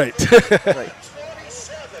 car number 8. Right.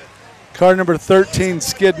 Car number 13,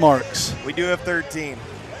 skid marks. We do have 13.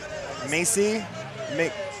 Macy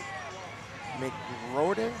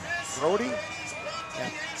McRody? Yeah.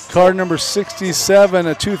 Car number 67,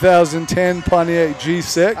 a 2010 Pontiac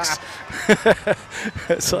G6.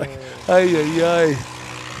 It's like, ay.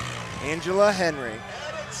 Angela Henry.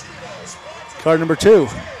 Car number 2.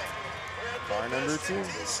 Car number 2.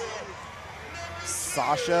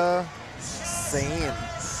 Sasha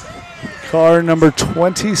Sands. Car number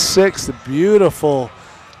 26, the beautiful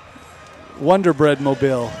Wonder Bread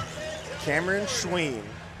mobile. Cameron Schween.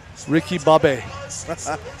 Ricky Bobby.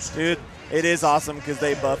 Dude, it is awesome because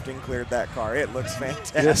they buffed and cleared that car. It looks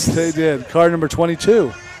fantastic. Yes, they did. Car number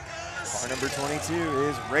 22. Car number 22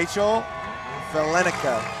 is Rachel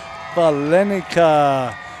Valenica.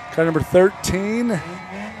 Car number 13.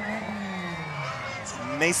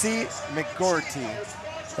 Macy McGorty.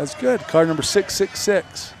 That's good. Car number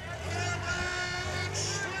 666.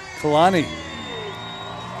 Kalani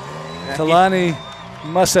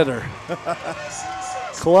Mussetter.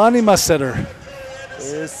 Kalani Mussetter.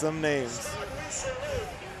 There's some names.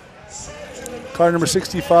 Car number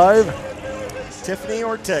 65. Tiffany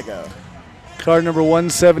Ortega. Car number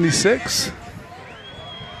 176.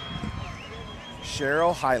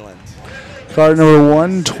 Cheryl Highland. Car number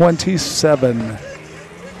 127.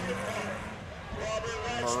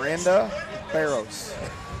 Miranda Barros.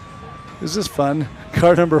 This is fun.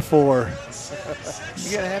 Car number 4. You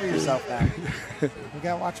get ahead of yourself now. You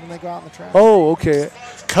got to watch when they go out on the track. Oh, okay.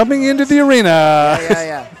 Coming into the arena.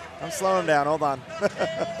 Yeah. I'm slowing down. Hold on.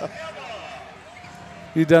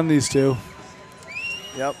 You done these two.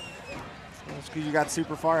 Yep. That's because you got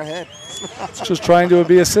super far ahead. Just trying to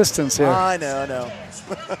be assistance here. I know.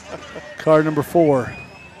 Car number 4.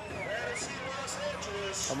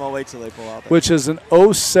 I'm going to wait till they pull out there. Which is an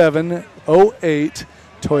 07, 08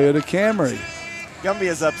 Toyota Camry. Gumby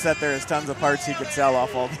is upset there is tons of parts he could sell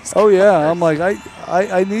off all these Oh, cars. yeah. I'm like,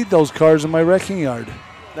 I need those cars in my wrecking yard.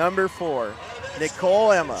 Number 4,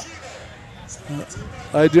 Nicole Emma.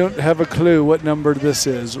 I don't have a clue what number this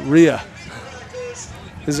is. Rhea.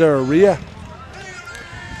 Is there a Rhea?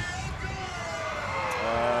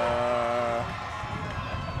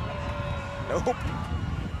 Nope.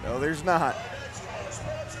 No, there's not.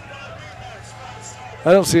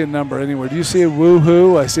 I don't see a number anywhere. Do you see a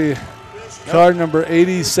woohoo? I see car number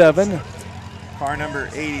 87. Car number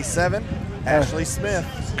 87, Ashley Smith.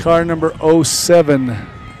 Car number 07.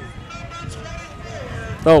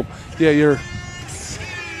 Oh, yeah, you're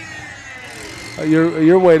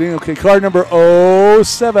waiting. Okay, car number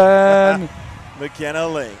 07. McKenna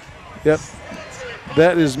Link. Yep.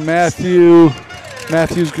 That is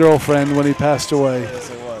Matthew's girlfriend when he passed away. Yes,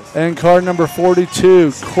 it was. And car number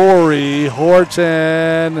 42, Corey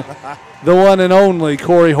Horton. The one and only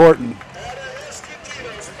Corey Horton.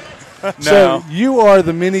 No. So you are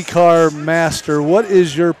the mini car master. What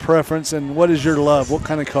is your preference and what is your love? What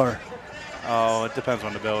kind of car? Oh, it depends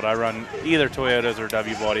on the build. I run either Toyotas or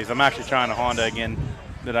W bodies. I'm actually trying a Honda again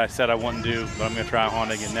that I said I wouldn't do, but I'm going to try a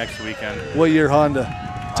Honda again next weekend. What year Honda?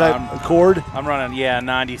 Type Accord? I'm running,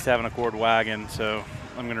 97 Accord wagon, so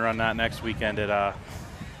I'm going to run that next weekend at, I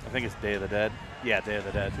think it's Day of the Dead. Yeah, Day of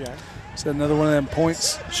the Dead. Yeah. Is that another one of them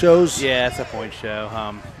points shows? Yeah, it's a point show.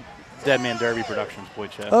 Dead Man Derby Productions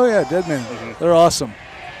point show. Oh, yeah, Dead Man. They're awesome.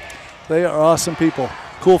 They are awesome people.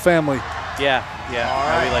 Cool family. Yeah. All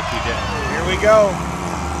I really right. like TJ. Here we go.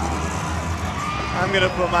 I'm going to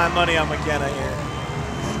put my money on McKenna here.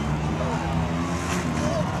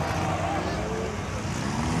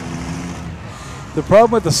 The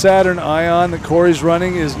problem with the Saturn Ion that Corey's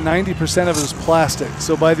running is 90% of it is plastic.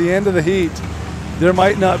 So by the end of the heat, there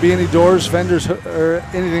might not be any doors, fenders, or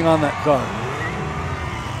anything on that car.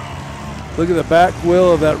 Look at the back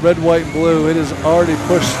wheel of that red, white, and blue. It is already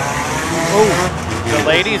pushed. Oh, The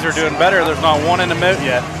ladies are doing better. There's not one in the moat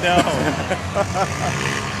yet. No.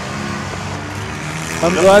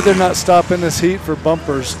 I'm glad they're not stopping this heat for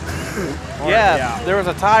bumpers. Yeah, there was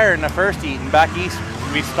a tire in the first heat, and back east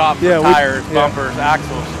we stopped for Yeah, tires, bumpers,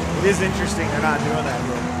 axles. It is interesting they're not doing that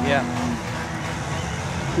here. Yeah.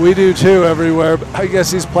 We do too everywhere, but I guess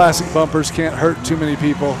these plastic bumpers can't hurt too many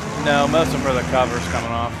people. No, most of them are the covers coming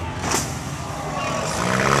off.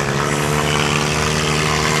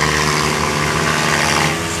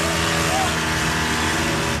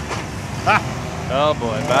 Oh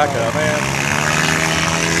boy, back up. Man.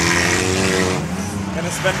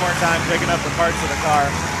 Gonna spend more time picking up the parts of the car.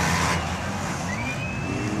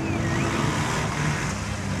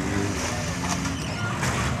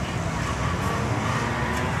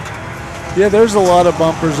 Yeah, there's a lot of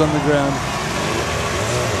bumpers on the ground.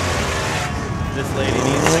 This lady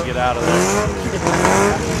needs to get out of there.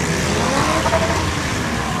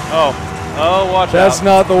 Oh, watch out. That's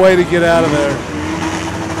not the way to get out of there.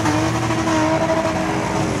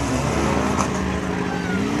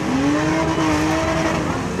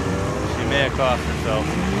 She may have cost herself.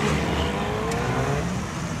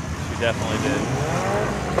 She definitely did.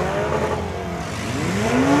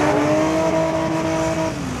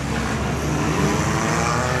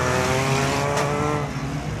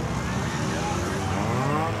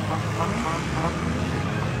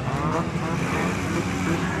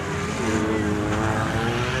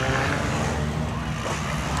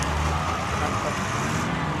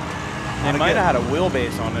 They might have had a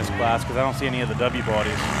wheelbase on this class because I don't see any of the W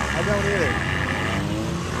bodies. I don't either.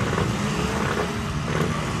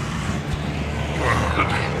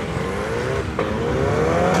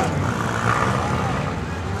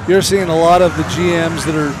 You're seeing a lot of the GMs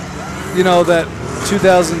that are, you know, that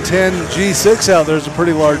 2010 G6 out there is a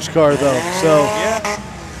pretty large car though. So Yeah.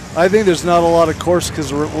 I think there's not a lot of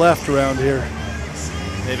Corsicas left around here.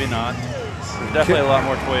 Maybe not. There's definitely a lot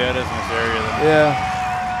more Toyotas in this area than Yeah.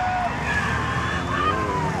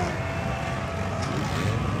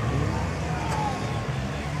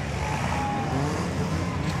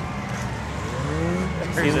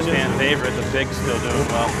 see this fan favorite, the Big's still doing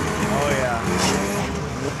well. Oh, yeah.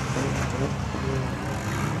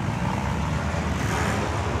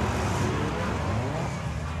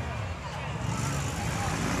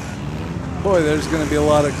 Boy, there's going to be a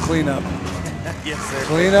lot of cleanup. Yes, sir.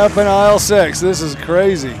 Cleanup in aisle 6. This is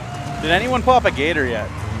crazy. Did anyone pop a gator yet?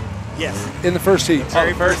 Yes. In the first heat.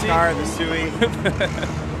 Very first car, the Suey.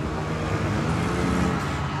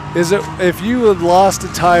 Is it, if you had lost a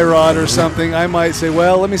tie rod or something, I might say,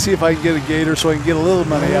 well, let me see if I can get a gator so I can get a little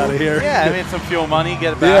money out of here. Yeah, I mean, some fuel money,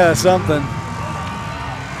 get it back. Yeah, something.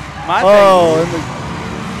 My Oh, thing,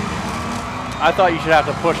 I thought you should have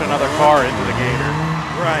to push another car into the gator.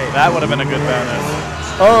 Right. That would have been a good bonus.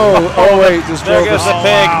 oh, wait, just There drove goes the the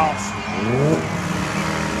pig.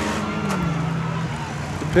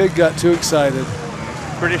 The pig got too excited.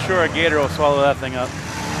 Pretty sure a gator will swallow that thing up.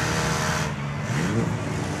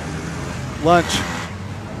 Lunch.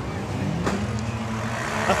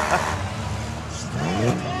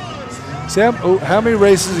 Sam, how many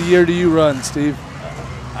races a year do you run, Steve?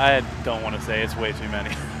 I don't want to say. It's way too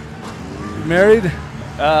many. Married?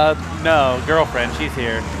 No, girlfriend. She's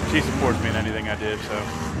here. She supports me in anything I do, so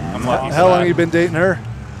I'm lucky. How long have you been dating her?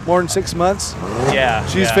 More than 6 months? Yeah.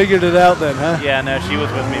 She's yeah. figured it out then, huh? Yeah, no, she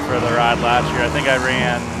was with me for the ride last year. I think I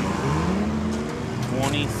ran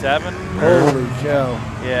 27. Holy cow.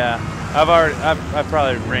 Yeah. I've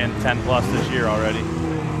probably ran 10 plus this year already.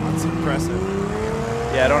 That's impressive.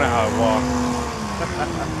 Yeah, I don't know how I walk.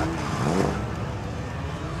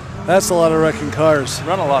 That's a lot of wrecking cars.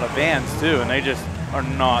 Run a lot of vans too, and they just are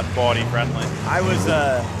not body friendly. I was,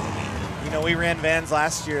 you know, we ran vans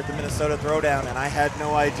last year at the Minnesota Throwdown, and I had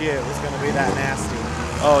no idea it was going to be that nasty.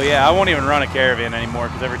 Oh yeah, I won't even run a caravan anymore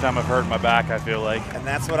because every time I've hurt my back, I feel like. And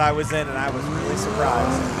that's what I was in, and I was really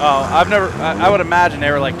surprised. Oh, I would imagine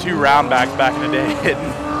they were like 2 round backs back in the day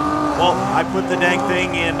hitting. Well, I put the dang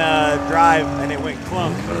thing in drive, and it went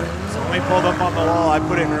clunk. So when we pulled up on the wall, I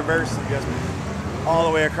put it in reverse and just all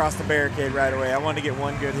the way across the barricade right away. I wanted to get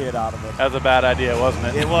one good hit out of it. That was a bad idea, wasn't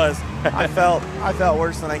it? It was. I felt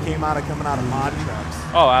worse than I coming out of mod trucks.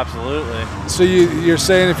 Oh, absolutely. So you're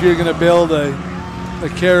saying if you're going to build a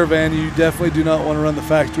caravan, you definitely do not want to run the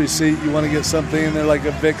factory seat. You want to get something in there like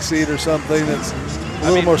a Vic seat or something that's a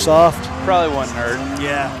little more soft. Probably wouldn't hurt.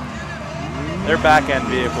 Yeah. They're back-end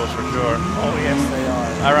vehicles for sure. Oh, yes, they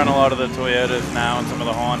are. I run a lot of the Toyotas now and some of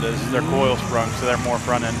the Hondas. They're coil sprung, so they're more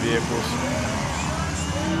front-end vehicles.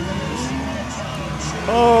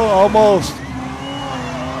 Oh, almost.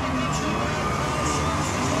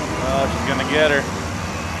 Oh, she's going to get her.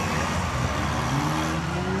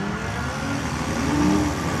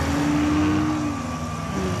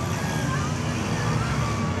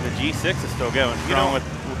 The G6 is still going strong with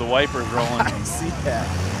the wipers rolling. I see that.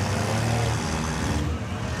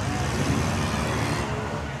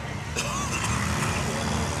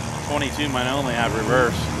 '22 might only have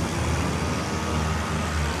reverse.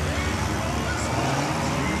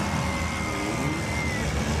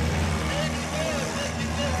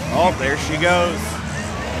 Oh, there she goes.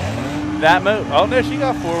 That move. Oh no, she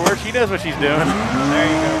got forward. She knows what she's doing. There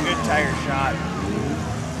you go. Good tire shot.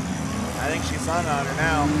 I think she's on her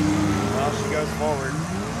now. Well, she goes forward.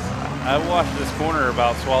 I watched this corner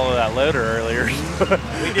about swallow that loader earlier.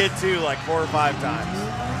 We did too, like 4 or 5 times.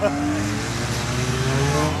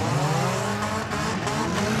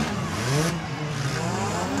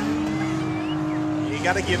 You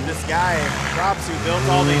got to give this guy props who built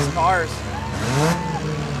all these cars.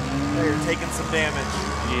 They're taking some damage.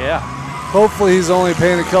 Yeah. Hopefully he's only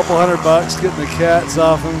paying a couple $100, getting the cats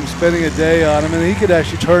off him, spending a day on him, and he could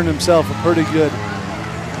actually turn himself a pretty good.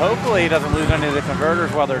 Hopefully he doesn't lose any of the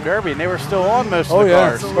converters while they're derby, and they were still on most of the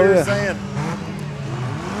cars. That's what we were saying.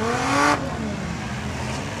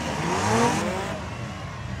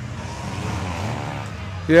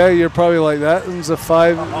 Yeah, you're probably like, that one's a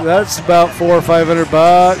that's about $400 or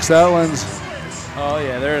 $500. That one's. Oh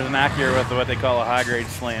yeah, there's an Acura with what they call a high grade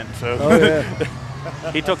slant. So Oh yeah.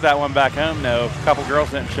 he took that one back home though. A couple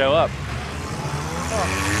girls didn't show up.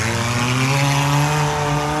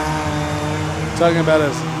 Talking about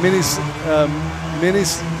a mini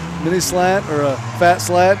slant or a fat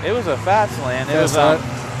slant. It was a fat slant. It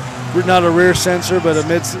was not a rear sensor, but a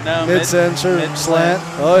mid sensor slant.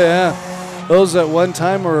 Oh yeah, those at one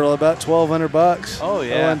time were about $1,200. Oh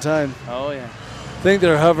yeah. At one time. Oh yeah. I think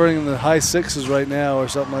they're hovering in the high 6s right now, or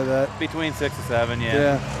something like that. Between 6 and 7, yeah.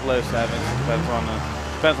 Yeah. Low 7s.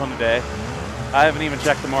 Depends on the day. I haven't even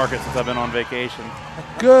checked the market since I've been on vacation.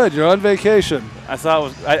 Good, you're on vacation. I saw it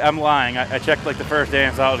was. I'm lying. I checked like the first day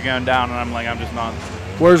and saw it was going down, and I'm like, I'm just not.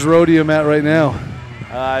 Where's rhodium at right now?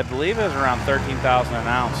 I believe it was around 13,000 an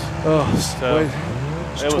ounce. Oh, So wait.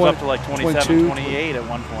 it was up to like 27, 22. 28 at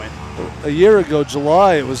one point. A year ago,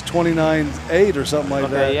 July, it was 29.8 or something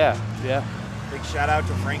like that. Okay, yeah. Big shout out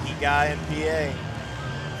to Frankie Guy in PA.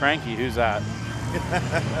 Frankie, who's that?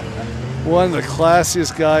 One of the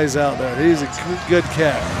classiest guys out there. He's a good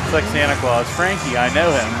cat. It's like Santa Claus. Frankie, I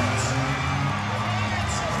know him.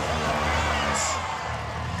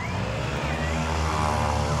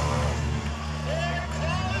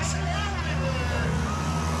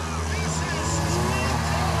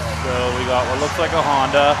 So we got what looks like a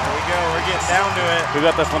Honda. There we go. We're getting down to it. We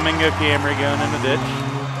got the Flamingo Camry going in the ditch.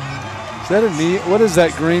 Is that a what is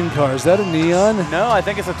that green car? Is that a neon? No, I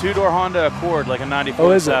think it's a two-door Honda Accord, like a 94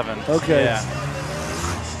 Oh, is it? 7. Okay. Yeah.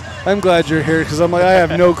 I'm glad you're here because I'm like, I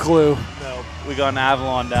have no clue. No, we got an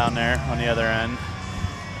Avalon down there on the other end.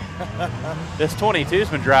 This 22's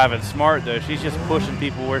been driving smart, though. She's just pushing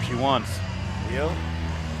people where she wants. Yep.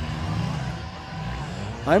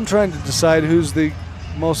 I'm trying to decide who's the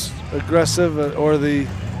most aggressive or the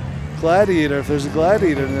Gladiator. If there's a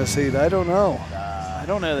Gladiator in this heat, I don't know. I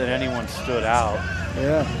don't know that anyone stood out.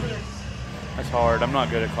 Yeah. That's hard. I'm not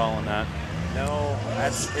good at calling that. No,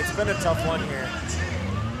 it's been a tough one here.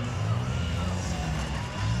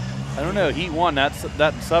 I don't know. Heat 1, that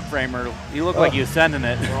subframer, he looked like he was sending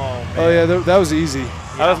it. Oh, man. Oh yeah, that was easy.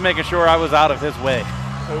 I was making sure I was out of his way.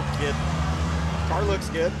 Oh, kid. Car looks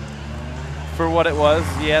good. For what it was,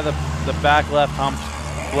 yeah, the back left hump's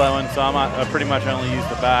blowing, so I pretty much only use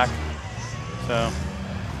the back. So.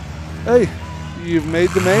 Hey, you've made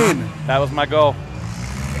the main. That was my goal.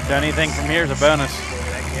 So anything from here is a bonus.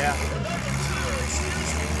 Yeah.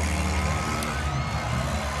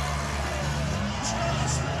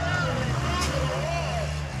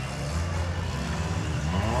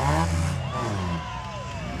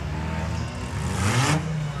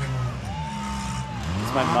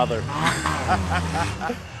 It's my mother.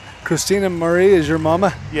 Christina Marie is your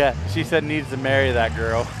mama? Yeah, she said needs to marry that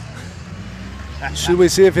girl. Should we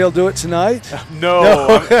see if he'll do it tonight? No.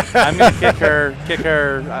 I'm going to kick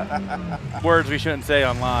her words we shouldn't say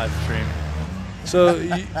on live stream. So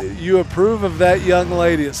you approve of that young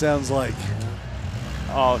lady, it sounds like.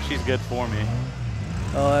 Oh, she's good for me.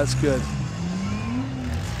 Oh, that's good.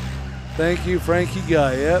 Thank you, Frankie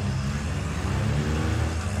Guy. Yep.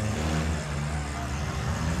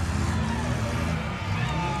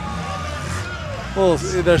 Well,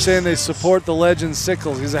 they're saying they support the legend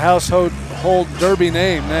Sickles. He's a household derby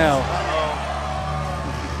name now.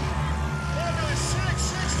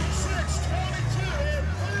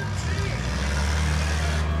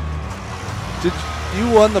 Did you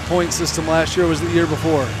won the point system last year? Or was it the year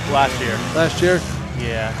before? Last year. Last year?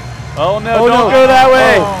 Yeah. Oh no! Oh, don't no. go that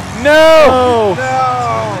way. Oh. No!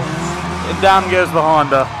 No. And down goes the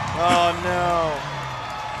Honda. Oh,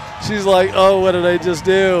 no. She's like, oh, what did I just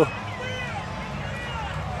do?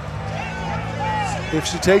 If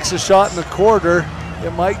she takes a shot in the quarter,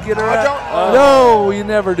 it might get her out. No, you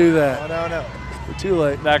never do that. Oh, no. You're too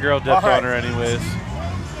late. That girl dipped All right. on her anyways.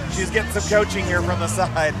 She's getting some coaching here from the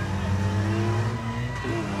side.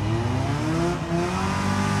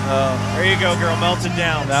 There you go, girl. Melt it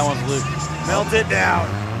down. That one's loose. Melt it down.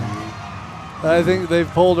 I think they've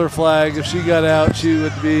pulled her flag. If she got out, she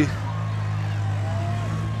would be.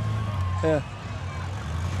 Yeah.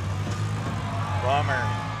 Bummer.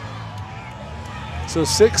 So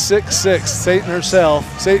 666, Satan herself,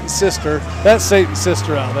 Satan's sister. That's Satan's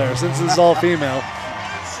sister out there, since it's all female.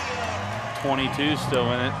 22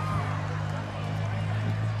 still in it.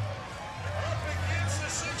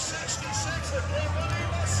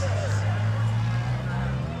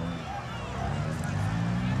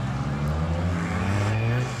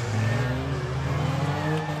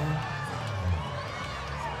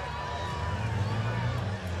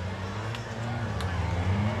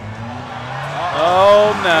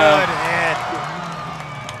 Oh no! Good hit.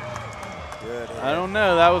 Good hit. I don't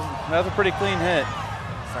know. That was a pretty clean hit.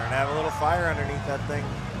 Starting to have a little fire underneath that thing.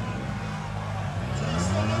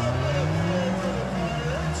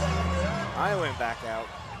 I went back out.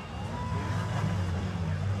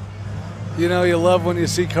 You know, you love when you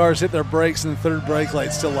see cars hit their brakes and the third brake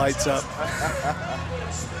light still lights up.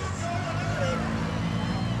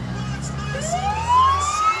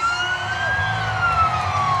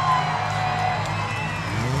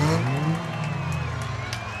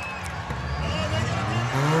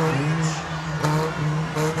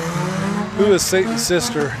 Who is Satan's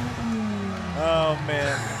sister? Oh,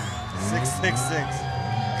 man. 666.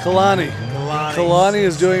 Kalani. Kalani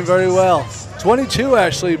is doing very well. 22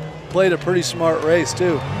 actually played a pretty smart race,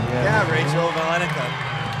 too. Yeah, Rachel Valenica.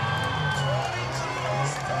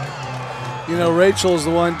 You know, Rachel's the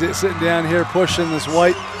one sitting down here pushing this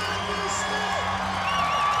white,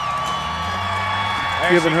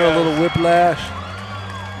 giving her a little whiplash.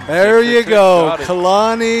 There you go,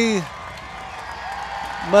 Kalani.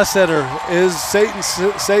 Mussetter is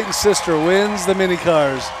Satan's sister, wins the mini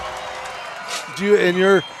cars. Do you,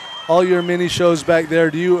 in all your mini shows back there,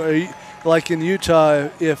 are you, like in Utah,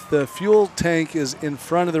 if the fuel tank is in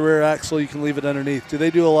front of the rear axle, you can leave it underneath? Do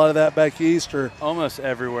they do a lot of that back east, or? Almost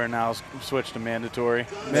everywhere now is switched to mandatory.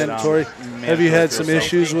 Mandatory. Have you had some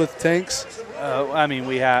issues with tanks? I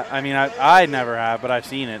mean, I never have, but I've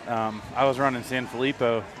seen it. I was running San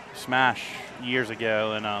Filippo Smash years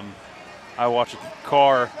ago, and I watched a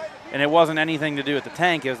car, and it wasn't anything to do with the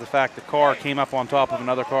tank. It was the fact the car came up on top of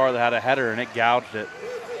another car that had a header, and it gouged it.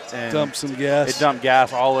 And dumped some gas. It dumped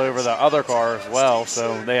gas all over the other car as well.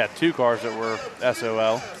 So they had 2 cars that were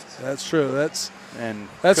SOL. That's true. That's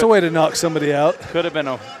a way to knock somebody out. Could have been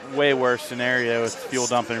a way worse scenario with fuel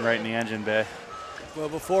dumping right in the engine bay. Well,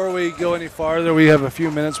 before we go any farther, we have a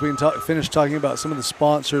few minutes. We can finish talking about some of the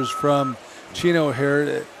sponsors from Chino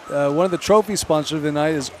here. One of the trophy sponsors of the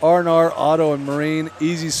night is R&R Auto and Marine,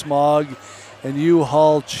 Easy Smog, and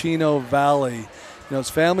U-Haul Chino Valley. You know, it's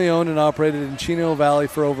family owned and operated in Chino Valley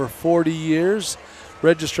for over 40 years.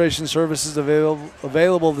 Registration services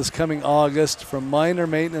available this coming August, from minor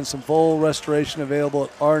maintenance and full restoration available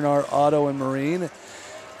at R&R Auto and Marine.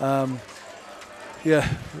 Yeah,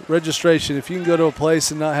 registration. If you can go to a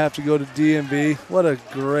place and not have to go to DMV, what a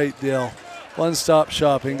great deal. One-stop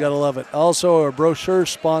shopping, gotta love it. Also, our brochure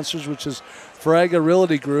sponsors, which is Fraga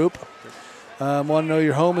Realty Group. Want to know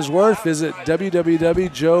your home is worth? Visit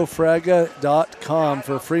www.joefraga.com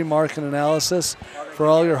for a free market analysis. For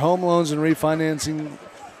all your home loans and refinancing,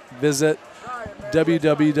 visit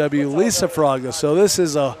www.lisafraga. So this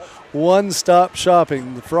is a one-stop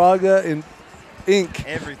shopping. The Fraga Inc.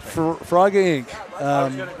 Everything. Fraga Inc.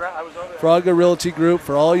 Fraga Realty Group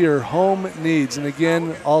for all your home needs. And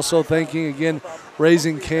again, also thanking again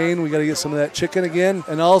Raising Cane. We got to get some of that chicken again.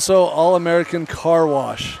 And also All American Car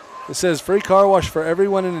Wash. It says free car wash for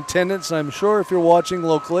everyone in attendance. And I'm sure if you're watching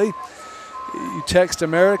locally, you text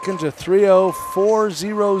American to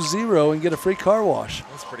 30400 and get a free car wash.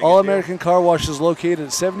 All American Car Wash is located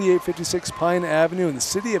at 7856 Pine Avenue in the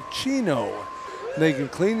city of Chino. They can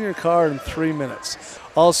clean your car in 3 minutes.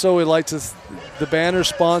 Also, we'd like to the banner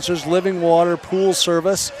sponsors, Living Water Pool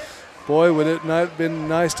Service. Boy, would it not have been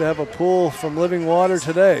nice to have a pool from Living Water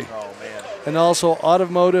today. Oh, man. And also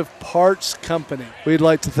Automotive Parts Company. We'd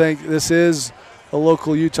like to thank, this is a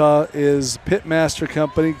local Utah, is Pitmaster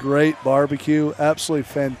Company. Great barbecue, absolutely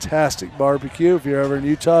fantastic barbecue. If you're ever in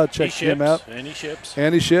Utah, check him out. Andy Ships.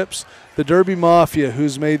 Andy Ships. The Derby Mafia,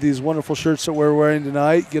 who's made these wonderful shirts that we're wearing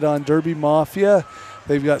tonight. Get on Derby Mafia.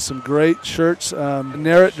 They've got some great shirts.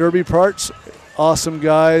 Narrett Derby Parts, awesome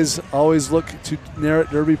guys. Always look to Narrett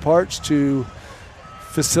Derby Parts to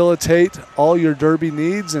facilitate all your Derby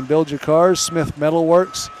needs and build your cars. Smith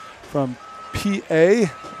Metalworks from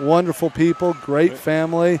PA, wonderful people, great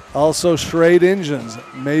family. Also Schrade Engines,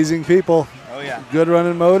 amazing people. Oh yeah. Good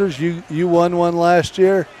running motors. You won one last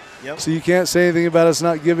year. Yep. So you can't say anything about us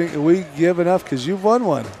not giving. We give enough because you've won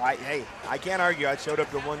one. Hey, I can't argue. I showed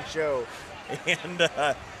up to one show and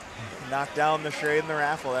knocked down the Schrade in the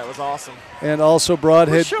raffle. That was awesome. And also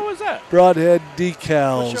Broadhead. What show was that? Broadhead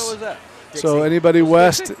decals. What show was that? So anybody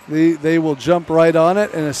west, they will jump right on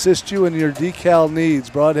it and assist you in your decal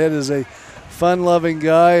needs. Broadhead is a fun-loving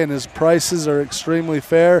guy, and his prices are extremely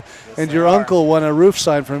fair. Yes, and your uncle won a roof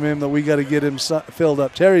sign from him that we got to get him filled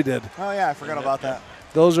up. Terry did. Oh yeah, I forgot about that.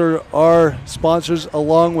 Those are our sponsors,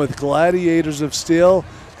 along with Gladiators of Steel.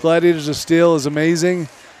 Gladiators of Steel is amazing.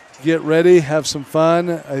 Get ready, have some fun.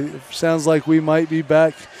 It sounds like we might be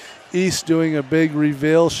back east doing a big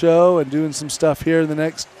reveal show and doing some stuff here in the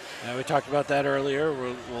next. Yeah, we talked about that earlier.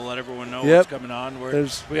 We'll let everyone know what's coming on.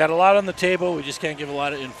 We got a lot on the table. We just can't give a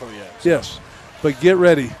lot of info yet. So. Yes, but get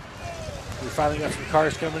ready. We finally got some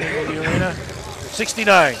cars coming into the arena.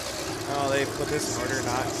 69. Oh, they put this in order or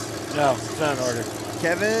not? No, it's not in order.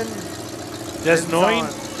 Kevin Desnoyne.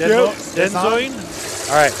 Denzoin.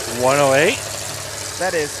 All right, 108.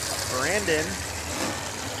 That is Brandon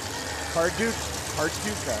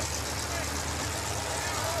Carduca.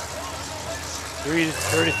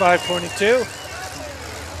 3522.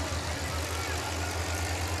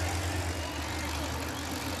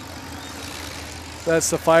 That's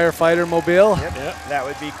the firefighter mobile. Yep. That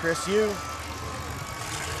would be Chris Yu.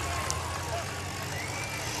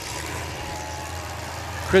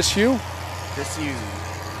 Chris Hugh. Chris Yu.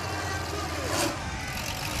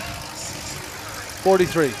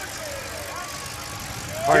 43.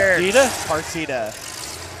 Partita.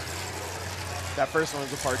 That first one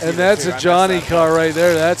was a Partita. And that's a Johnny car right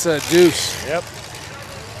there. That's a deuce. Yep.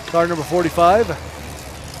 Car number 45.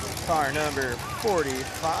 Car number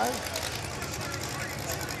 45.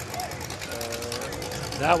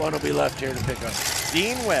 That one will be left here to pick up.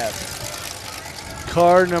 Dean Webb.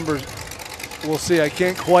 Car number, we'll see. I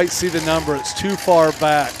can't quite see the number. It's too far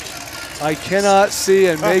back. I cannot see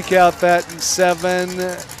and make out that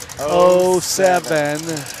 707.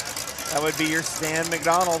 That would be your Stan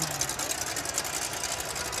McDonald.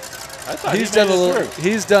 I thought He's done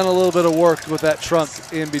a little bit of work with that trunk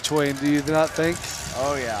in between. Do you not think?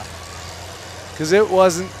 Oh yeah. Because it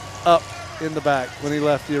wasn't up in the back when he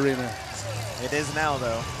left the arena. It is now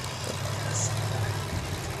though.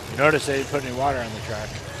 You notice they didn't put any water on the track,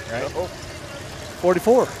 right?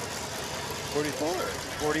 44. 44.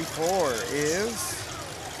 44 is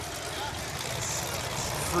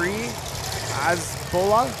Free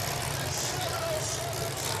Azbola.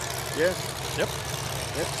 Yeah. Yep.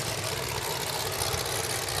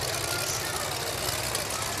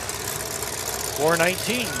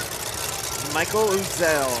 419. Michael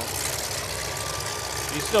Uzel.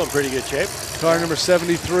 He's still in pretty good shape. Car number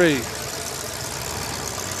 73.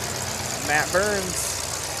 Matt Burns.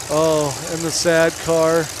 Oh, and the sad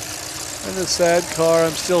car. And the sad car.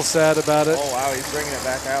 I'm still sad about it. Oh wow, he's bringing it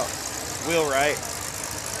back out. Wheelwright.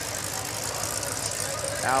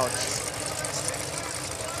 Ouch.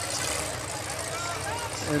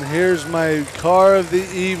 And here's my car of the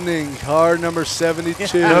evening, car number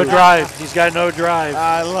 72. No drive. He's got no drive.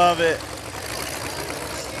 I love it.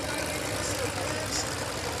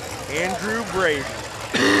 Andrew Brady.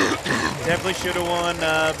 Definitely should have won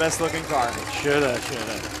best looking car. Shoulda.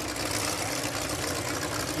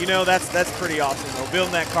 You know, that's pretty awesome though.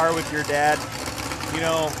 Building that car with your dad. You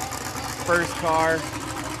know, first car.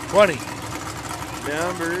 20.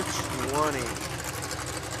 Number 20.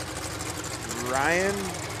 Ryan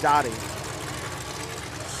Dottie.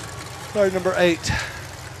 Car number 8.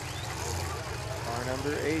 Car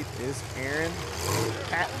number 8 is Aaron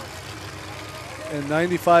Patton. And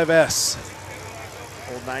 95S.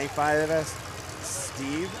 Old 95S,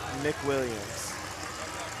 Steve McWilliams.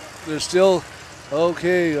 They're still,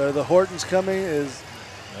 okay, are the Hortons coming?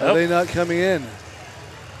 Are they not coming in?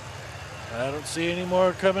 I don't see any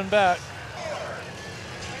more coming back.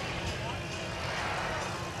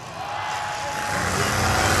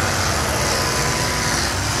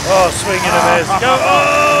 Oh, swing and a miss. Go.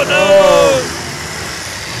 Oh, no.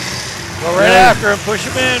 Go right after him. Push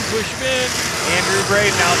him in. Andrew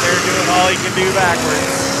Braden out there doing all he can do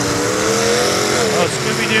backwards. Oh,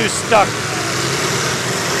 Scooby-Doo stuck.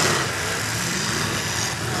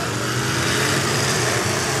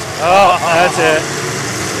 Oh, that's it.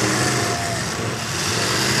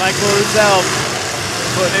 Michael Uzel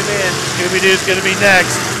putting him in. Scooby-Doo's going to be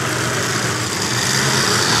next.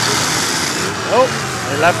 Oh,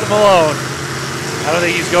 they left him alone. I don't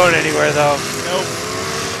think he's going anywhere, though. Nope.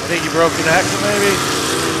 I think he broke an axle, maybe.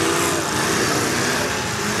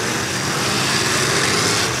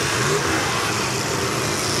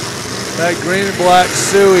 That green and black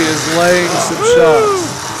Suey is laying some shots.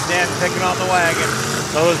 Dan picking on the wagon.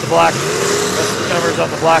 So is the black. That's the numbers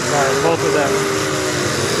on the black car, both of them.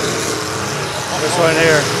 This one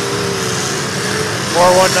here.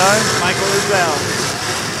 419. Michael Uzel.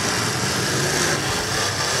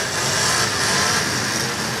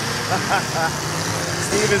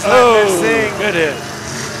 Steve is letting her sing. Good hit.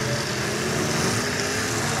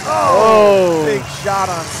 Oh, big shot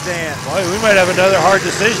on Stan. Boy, we might have another hard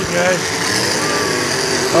decision, guys.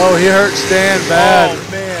 Oh, he hurt Stan bad.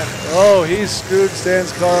 Oh, man. Oh, he screwed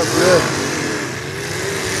Stan's car up good.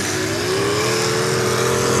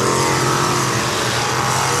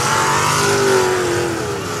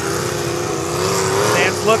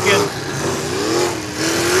 Stan's looking.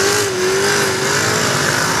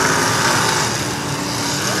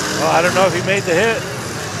 Well, I don't know if he made the hit.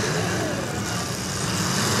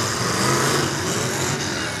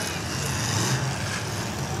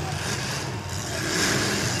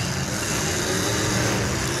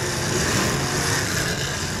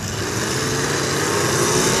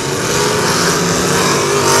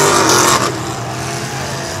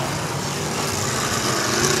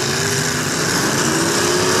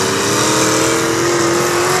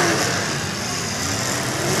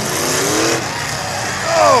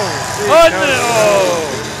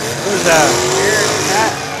 Who's that?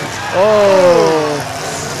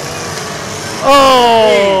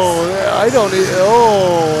 I don't need,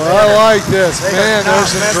 I like this. Man,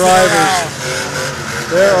 there's some drivers.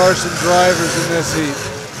 There are some drivers in this heat.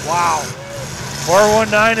 Wow.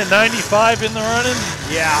 419 and 95 in the running.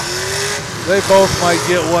 Yeah. They both might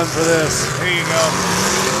get one for this. Here you go.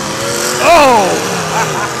 Oh!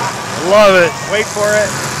 Love it. Wait for it.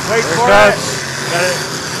 Wait Here for it it. Got it.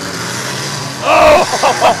 Oh!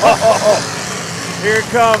 Here it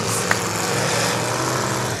comes.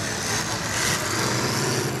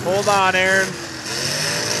 Hold on, Aaron.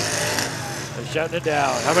 They're shutting it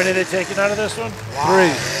down. How many are they taking out of this one?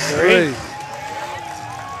 Wow. Three.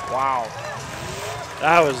 Wow.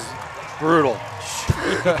 That was brutal.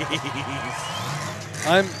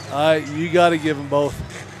 You got to give them both.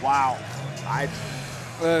 Wow.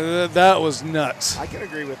 That was nuts. I can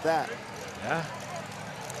agree with that. Yeah.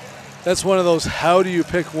 That's one of those, how do you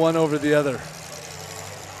pick one over the other?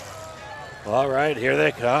 All right, here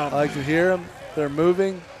they come. I can hear them. They're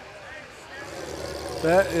moving.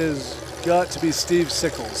 That is got to be Steve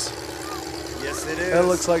Sickles. Yes, it is. That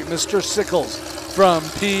looks like Mr. Sickles from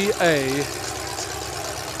PA.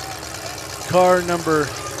 Car number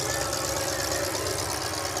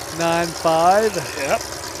 95. Yep.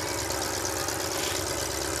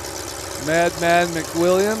 Madman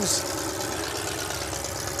McWilliams.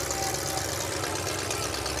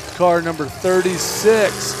 Car number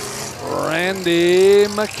 36. Randy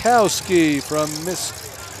Makowski from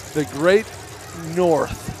the Great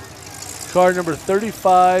North. Car number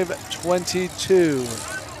 3522.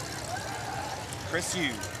 Chris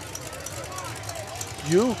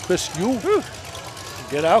Chris Yu.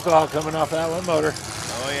 Good alcohol coming off that one motor.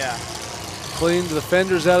 Oh, yeah. Cleaned the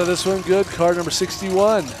fenders out of this one. Good. Car number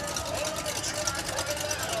 61.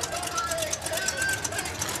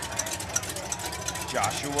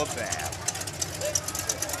 Joshua Babb.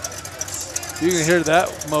 You can hear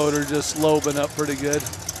that motor just lobing up pretty good.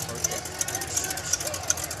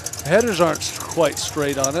 The headers aren't quite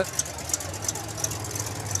straight on it.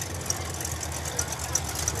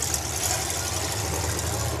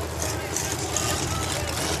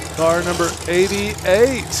 Car number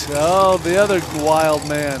 88. Oh, the other wild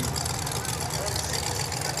man.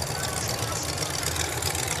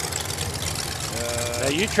 Now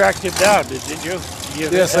you tracked him down, didn't you?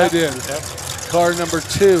 Yes, I did. Yep. Car number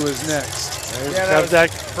 2 is next. There's Yeah,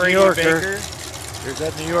 that Brady New Yorker. Baker. Here's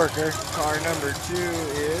that New Yorker. Car number 2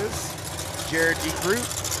 is Jared DeGroot.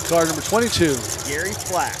 Car number 22. Gary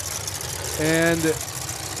Flack. And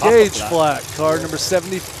Gage Flack. Car number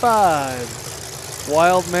 75.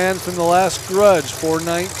 Wild man from the last grudge,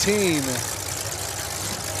 419.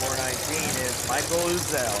 419 is Michael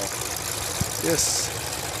Uzel. Yes.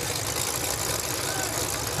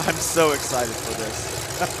 I'm so excited for this.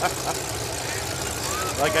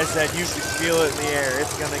 Like I said, you can feel it in the air.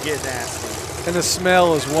 It's going to get nasty. And the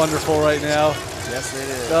smell is wonderful right now. Yes, it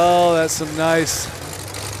is. Oh, that's some nice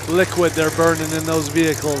liquid they're burning in those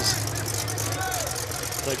vehicles.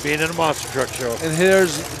 It's like being in a monster truck show. And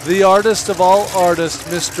here's the artist of all artists,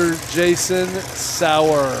 Mr. Jason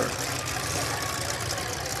Sauer.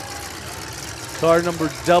 Car number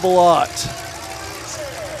 00.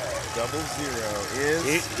 00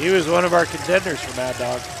 is He was one of our contenders for Mad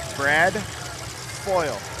Dog. Brad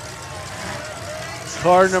Foyle.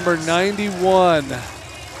 Car number 91.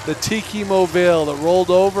 The Tiki Mobile that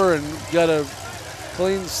rolled over and got a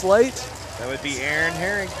clean slate. That would be Aaron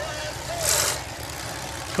Herring.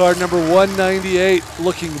 Car number 198,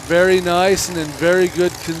 looking very nice and in very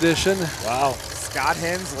good condition. Wow. Scott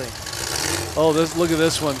Hensley. Oh, look at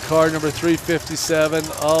this one. Car number 357.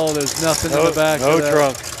 Oh, there's nothing in the back of that. No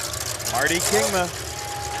trunk. Marty Kingma.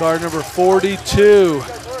 Car number 42.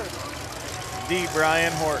 D.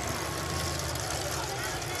 Brian Horton.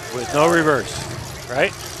 With no reverse,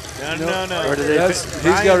 right? No. Or did they He's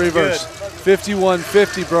got reverse.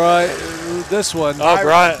 5150, Brian. This one. Oh,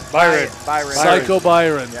 Byron. Psycho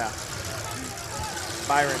Byron. Yeah.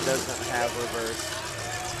 Byron doesn't have reverse.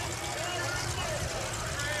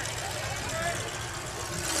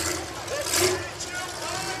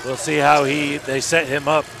 We'll see how they set him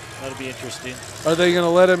up. That'll be interesting. Are they going to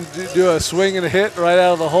let him do a swing and a hit right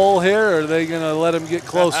out of the hole here, or are they going to let him get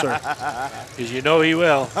closer? Because you know he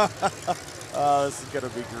will. Oh, this is going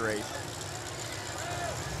to be great.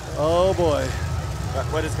 Oh, boy.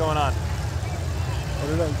 What is going on?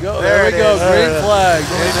 Where did I go? There we it go. is. Green flag.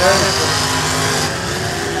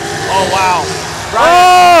 Oh, wow.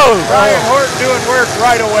 Brian Horton doing work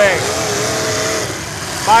right away.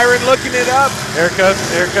 Byron looking it up. Here comes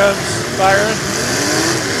Byron.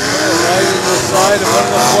 Right in the side of one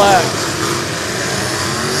of the flags.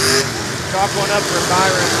 Chalk one up for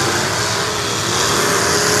Byron.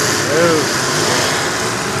 Ooh.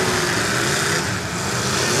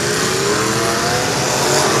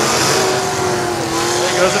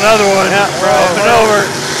 There goes another one. Yeah, Up and over.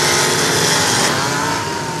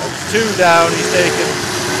 That's 2 down he's taking.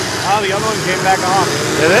 Oh, the other one came back off.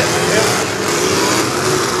 Did it? Yep.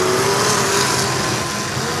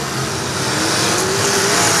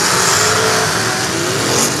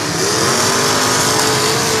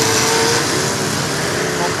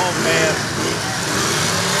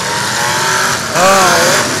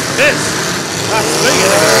 is. Not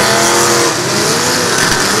swinging it.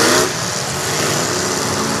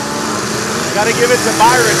 Got to give it to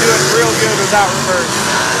Byron doing real good without reverse.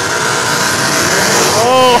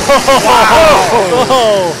 Oh, Wow.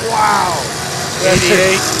 Oh, Wow.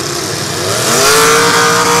 88.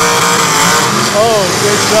 oh,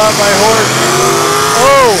 good shot by Horton.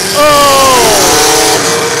 Oh, oh.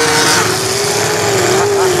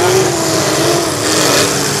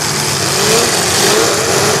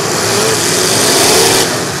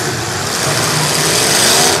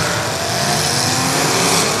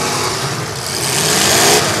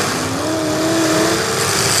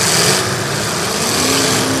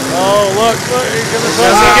 Oh, look, he's going to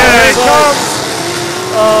press Wow, again. here it comes.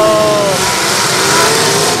 Oh.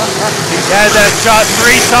 He's had that shot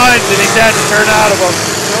 3 times and he's had to turn out of them.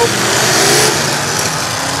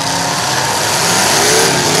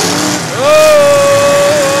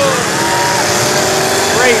 Oh.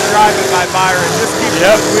 Great driving by Byron. Just keep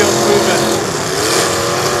those wheels moving.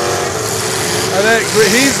 I think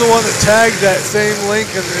he's the one that tagged that same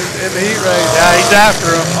Lincoln in the heat race. Yeah, he's after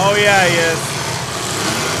him. Oh, yeah, he is.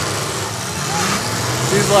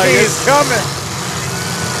 He's like, He's coming.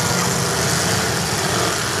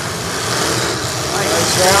 Nice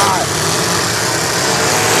shot.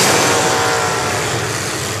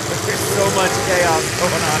 There's so much chaos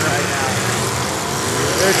going on right now.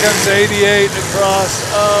 There comes 88 across.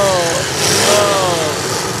 Oh.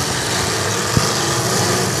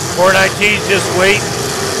 419's just waiting.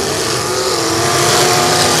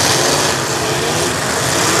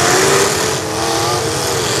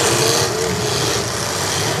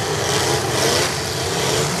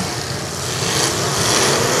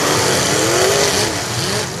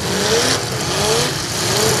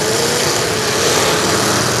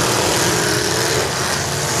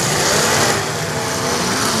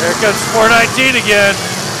 There comes 419 again.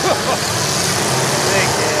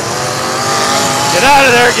 Get out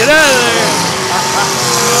of there, get out of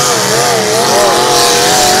there.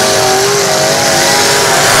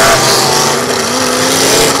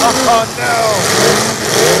 Oh,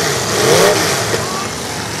 no.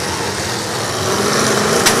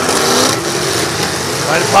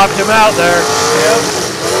 Might have popped him out there. Yep.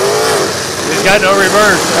 He's got no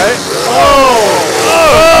reverse, right?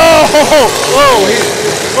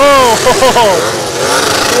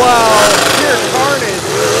 Wow. Pure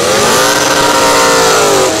carnage.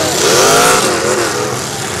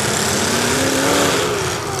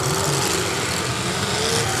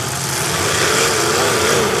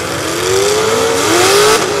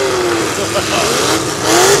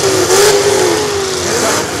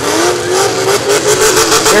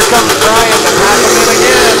 Here comes Brian to pack him in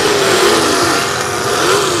again.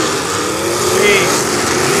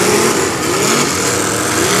 Jeez.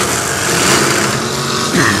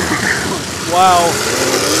 Wow.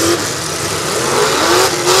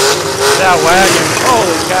 That wagon,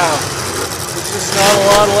 holy cow. There's just not a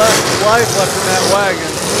lot of life left in that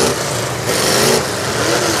wagon.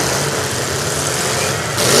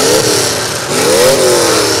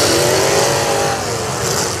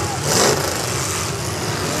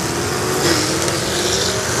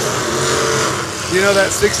 You know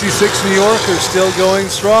that 66 New Yorker still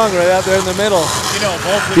going strong right out there in the middle. You know,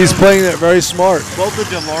 both of He's them, playing it very smart. both of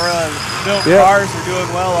Delora built Yeah. cars are doing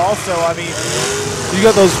well also. I mean, You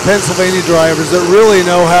got those Pennsylvania drivers that really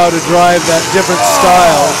know how to drive that different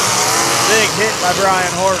style. big hit by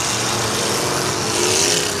Brian Hort.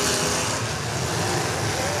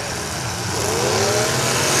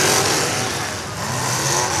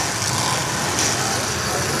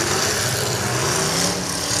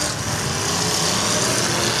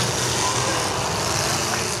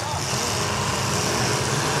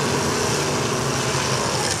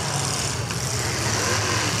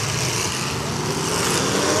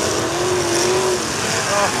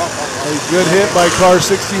 A good hit by car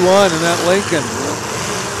 61 in that Lincoln.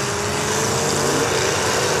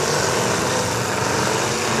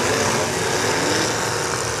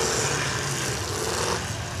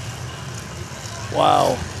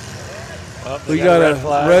 Wow. Oh, We got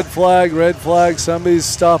a red flag. Somebody's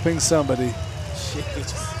stopping somebody.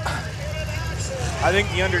 Jeez. I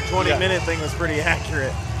think the under 20-minute thing was pretty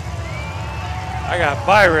accurate. I got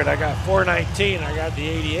Byron, I got 419, I got the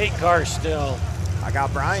 88 car still. I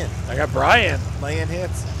got Brian I got Brian. laying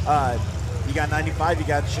hits. You got 95, you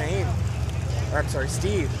got Shane. Or I'm sorry,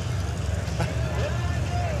 Steve.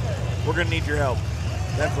 We're going to need your help.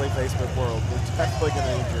 Definitely Facebook world. We're definitely going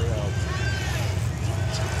to need your help.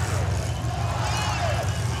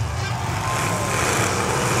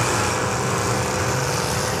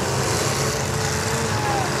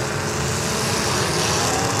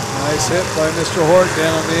 Nice hit by Mr. Hort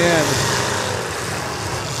down on the end.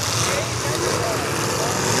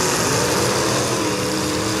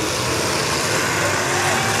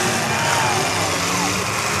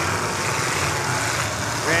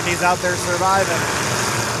 Randy's out there surviving.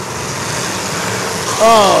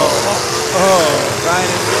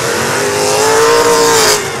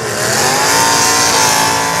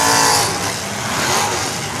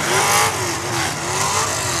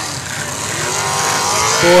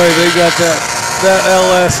 Boy, they got that. That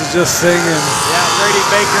LS is just singing. Yeah, Brady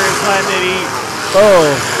Baker is letting it eat.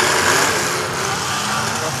 Oh.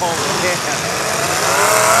 Oh, man.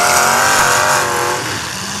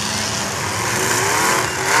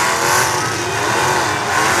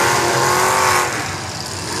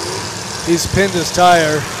 He's pinned his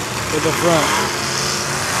tire with the front.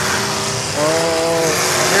 Oh,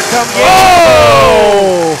 here comes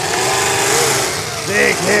Oh!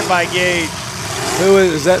 Big hit by Gage. Who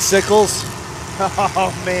is that? Sickles?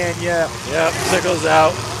 Oh, man, yeah. Yep, Sickles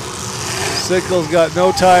out. Sickles got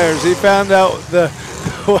no tires. He found out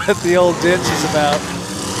what the old ditch is about.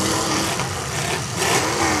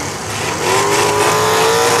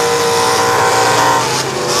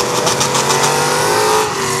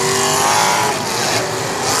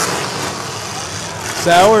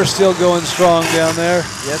 Sauer's still going strong down there.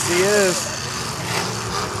 Yes, he is.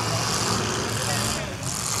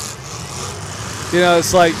 You know,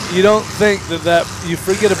 it's like you don't think that you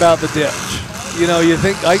forget about the ditch. You know, you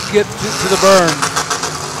think I can get to the burn.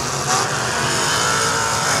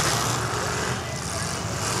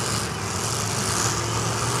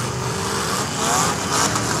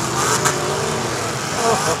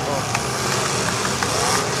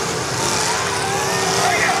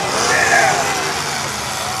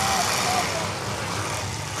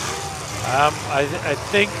 I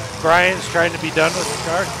think Brian's trying to be done with the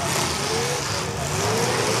car.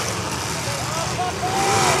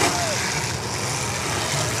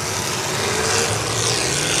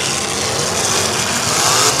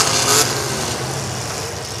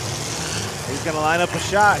 He's going to line up a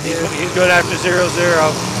shot here. He's going after 0-0.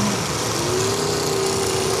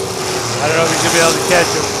 I don't know if he's going to be able to catch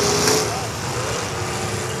him.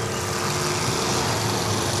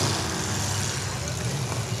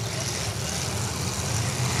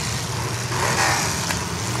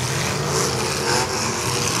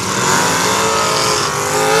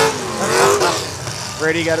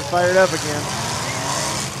 Brady got it fired up again.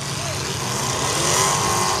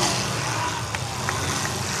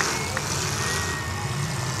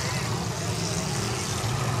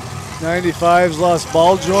 '95's lost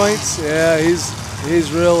ball joints. Yeah, he's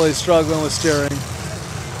really struggling with steering.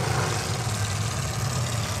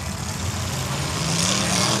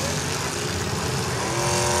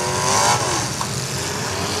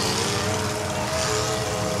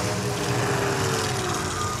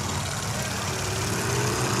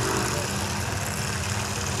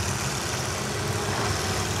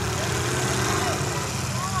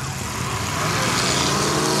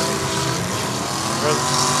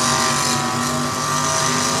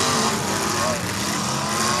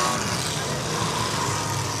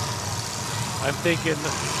 I'm thinking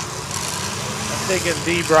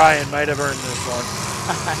the Brian might have earned this one.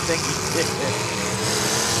 I think he did.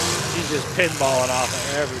 He's just pinballing off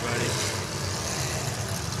of everybody.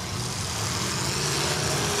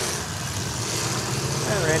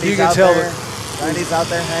 Yeah, Randy's You can out tell there. Randy's out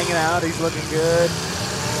there hanging out. He's looking good.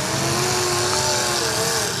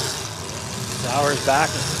 Sauer's back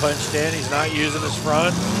is punched in. He's not using his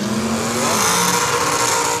front.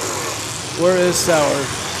 Where is Sauer?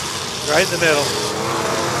 Right in the middle.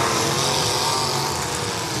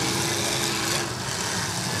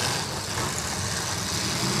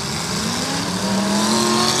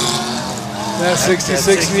 That 66 New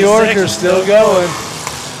 66 Yorker still going.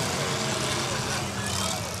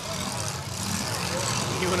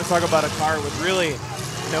 You want to talk about a car with really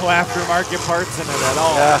no aftermarket parts in it at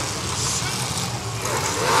all. Yeah.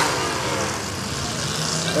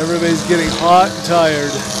 Everybody's getting hot and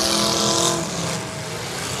tired.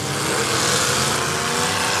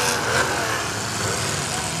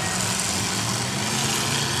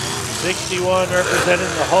 '61 representing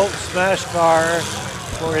the Hulk Smash car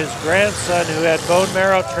for his grandson who had bone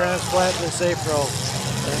marrow transplant this April.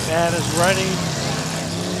 That man is running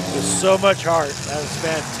with so much heart. That is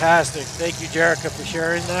fantastic. Thank you, Jerica, for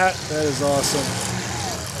sharing that. That is awesome.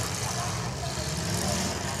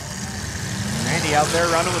 Randy out there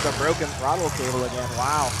running with a broken throttle cable again.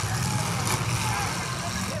 Wow.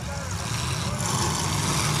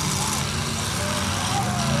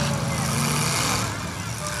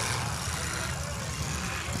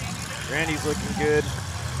 Randy's looking good.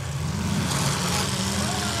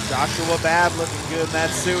 Joshua Babb looking good in that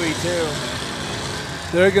Suey too.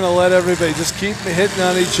 They're going to let everybody just keep hitting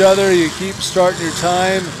on each other. You keep starting your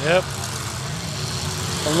time. Yep.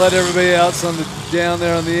 And let everybody else on the down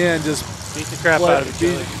there on the end just beat the crap out of each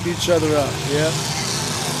other. Beat each other up. Yep.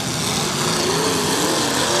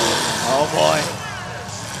 Oh boy.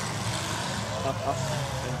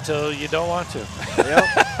 Until you don't want to.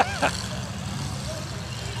 Yep.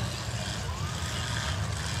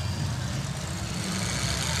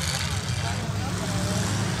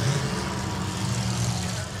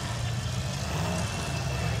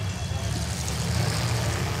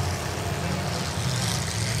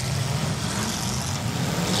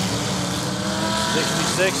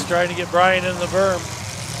 Trying to get Brian in the berm.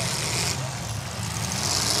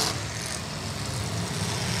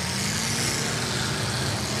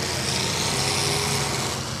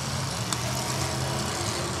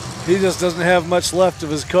 He just doesn't have much left of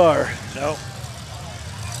his car. No.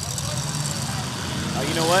 Oh,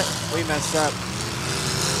 you know what? We messed up.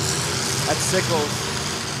 That's Sickles.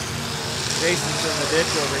 Jason's in the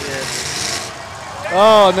ditch over here.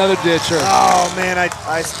 Oh, another ditcher. Oh, man,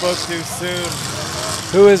 I spoke too soon.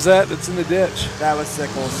 Who is that that's in the ditch? That was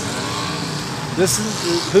Sickles. This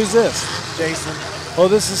is, who's this? Jason. Oh,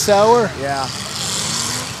 this is Sauer? Yeah.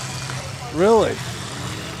 Really?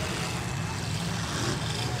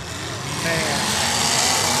 Man.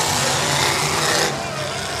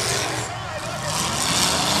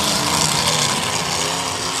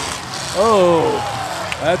 Oh,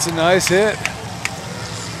 that's a nice hit.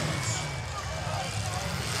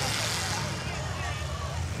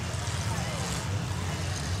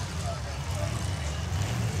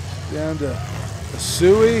 Down to a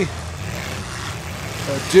Suey,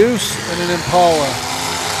 a Deuce, and an Impala.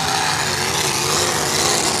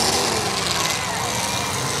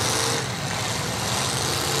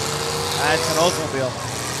 That's an Oldsmobile.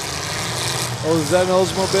 Oh, is that an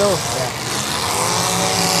Oldsmobile? Yeah.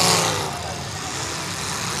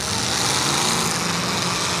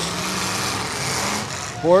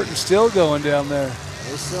 Horton still going down there.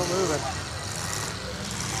 They're still moving.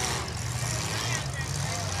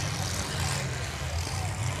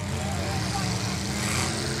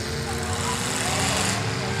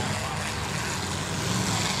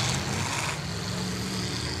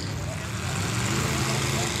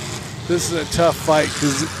 This is a tough fight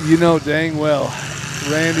because you know dang well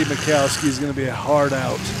Randy Mikowski is going to be a hard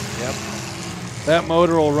out. Yep. That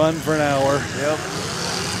motor will run for an hour. Yep.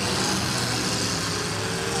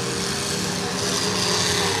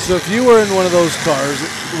 So if you were in one of those cars,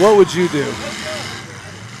 what would you do?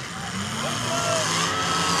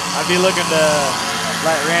 I'd be looking to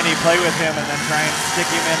let Randy play with him and then try and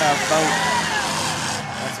stick him in a boat.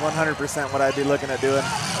 That's 100% what I'd be looking at doing.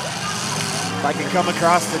 If I can come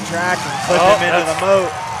across the track and clip him into the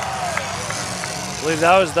moat. I believe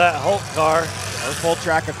that was that Hulk car. Or full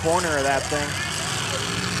track a corner of that thing.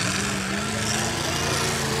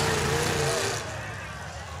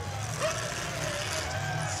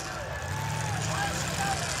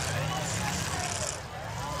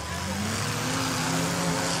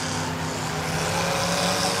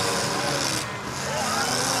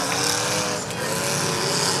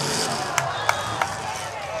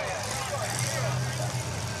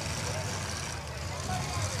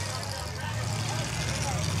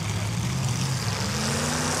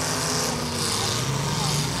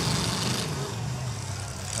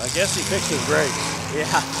 I guess he fixed his brakes. Yeah.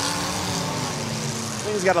 I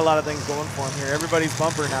think he's got a lot of things going for him here. Everybody's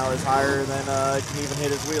bumper now is higher than it can even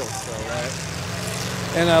hit his wheels. So, right?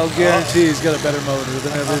 And I'll guarantee he's got a better motor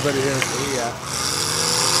than everybody here. Yeah.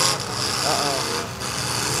 Uh-oh.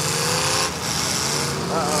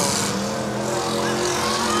 Uh-oh.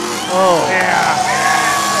 Oh. Yeah.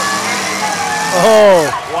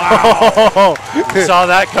 Oh. Wow. You saw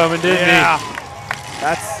that coming, didn't Yeah. he?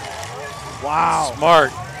 That's, wow.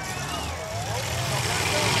 Smart.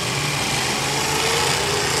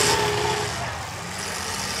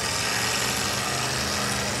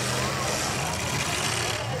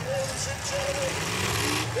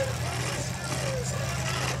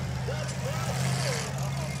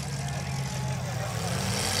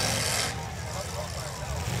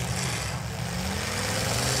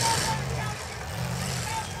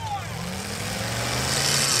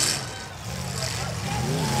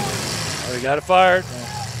 Oh, he got it fired.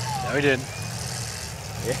 Yeah. No, he didn't.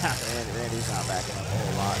 Yeah, Randy's not backing up a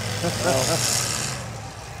whole lot.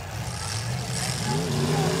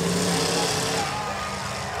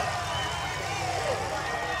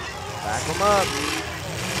 Back him up.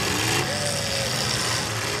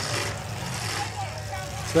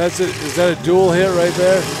 So that's it. Is that a dual hit right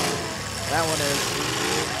there? That one is.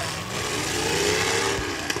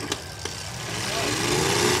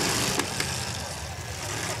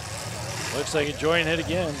 Looks like a joint hit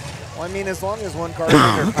again. Well, I mean, as long as one car's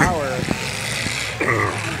under power.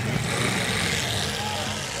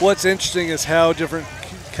 What's interesting is how different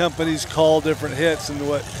companies call different hits and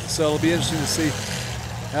what. So it'll be interesting to see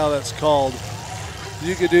how that's called.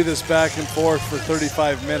 You could do this back and forth for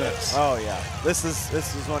 35 minutes. Oh yeah, this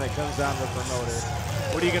is when it comes down to the promoter.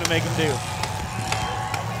 What are you gonna make him do?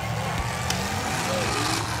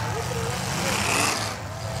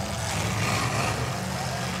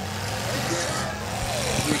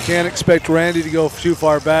 You can't expect Randy to go too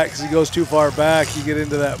far back, because he goes too far back, you get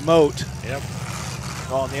into that moat. Yep.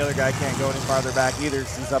 Well, and the other guy can't go any farther back either,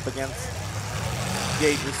 because he's up against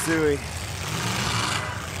Gage Usui.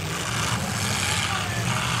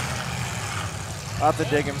 About to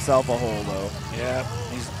dig himself a hole, though. Yeah,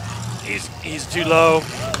 he's too low.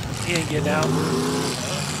 He ain't getting out.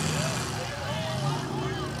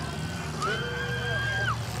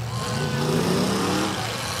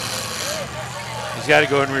 He's got to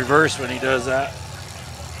go in reverse when he does that.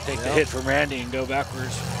 Take the hit from Randy and go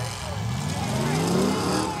backwards.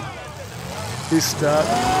 He's stuck.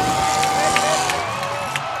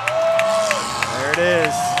 There it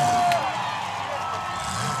is.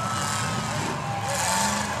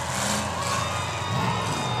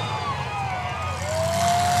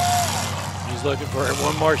 He's looking for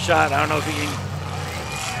one more shot. I don't know if he can.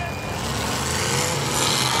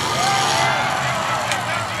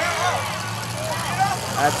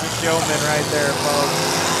 That's a showman right there, folks.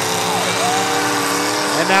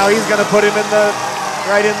 And now he's going to put him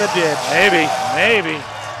right in the ditch. Maybe.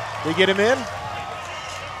 Did he get him in?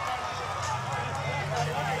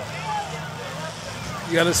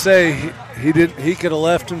 You got to say, he didn't. He could have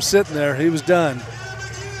left him sitting there. He was done.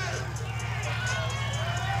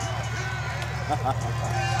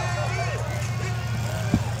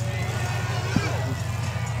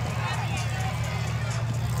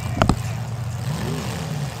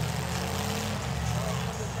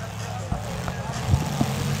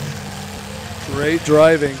 Great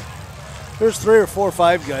driving. There's 3 or 4 or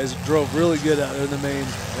 5 guys that drove really good out there in the main.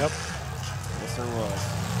 Yep. Yes, there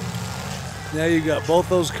was. Now you got both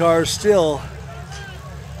those cars still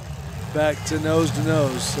back to nose,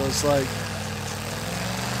 so it's like.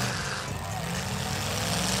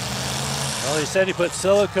 Well, he said he put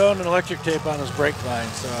silicone and electric tape on his brake line,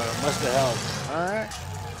 so it must have helped. All right.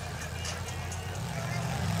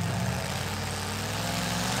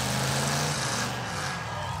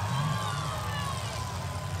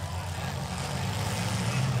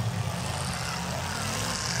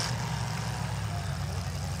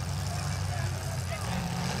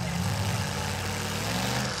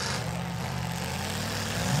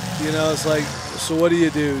 You know, it's like, so what do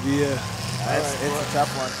you do? Do you? It's a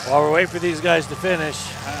tough one. While we're waiting for these guys to finish,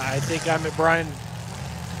 I think I'm at Brian.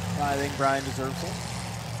 I think Brian deserves it.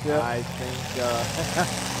 Yeah. I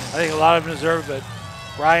think a lot of them deserve it, but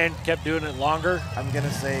Brian kept doing it longer. I'm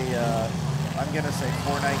gonna say 419.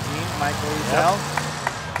 Michael Ezel.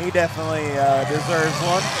 He definitely deserves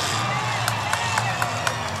one.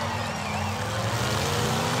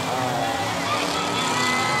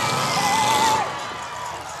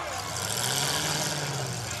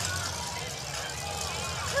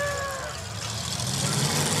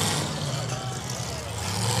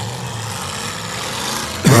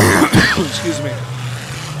 Excuse me. A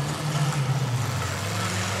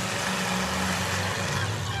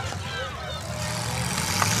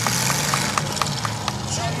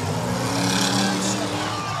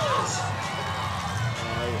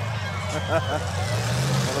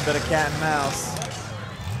little bit of cat and mouse.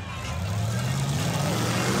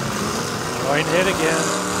 Going to hit again.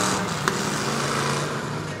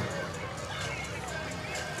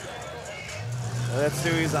 Well, that's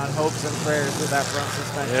Stewie's on hopes and prayers with that front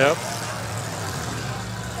suspension. Yep.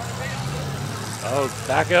 Oh,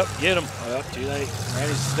 back up, get him. Oh, too late.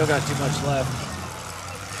 Randy's still got too much left.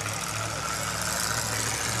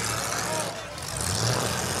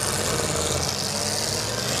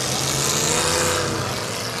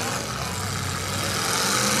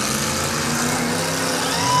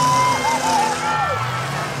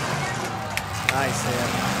 Nice hit.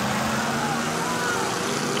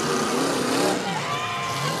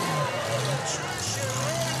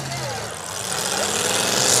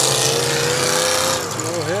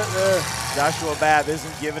 Joshua Babb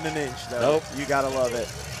isn't giving an inch, though. Nope. You gotta love it.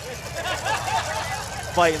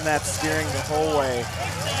 Fighting that steering the whole way.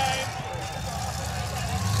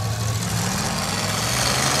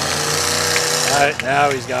 All right, now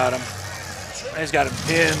he's got him. He's got him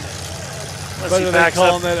pinned. But are they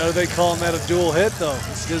calling that a dual hit though?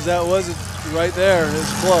 Because that wasn't right there. It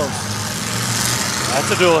was close.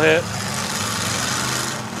 That's a dual hit.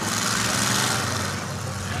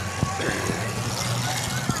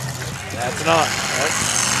 That's not.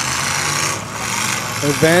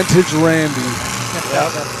 Advantage Randy.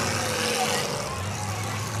 Yep.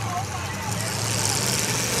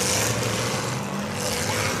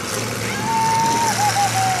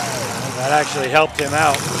 That actually helped him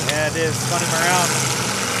out. Yeah, it is. Spun him around.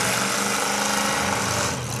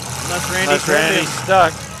 Unless Randy's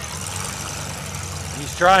stuck.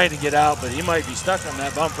 He's trying to get out, but he might be stuck on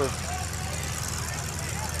that bumper.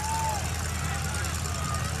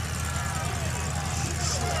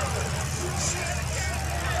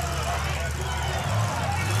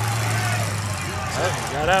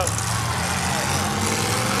 He got out.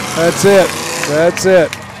 That's it. That's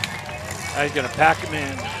it. Now he's going to pack him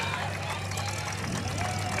in.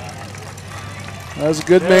 That was a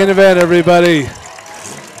good main event, everybody.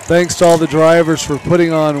 Thanks to all the drivers for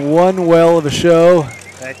putting on one well of a show.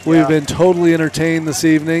 We've been totally entertained this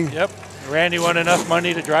evening. Yep. Randy won enough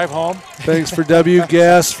money to drive home. Thanks for W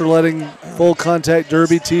Gas for letting Full Contact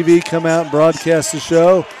Derby TV come out and broadcast the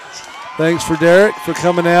show. Thanks for Derek for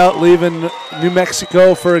coming out, leaving New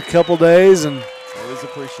Mexico for a couple days, and always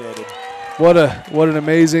appreciated. What an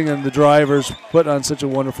amazing, and the drivers put on such a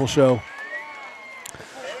wonderful show.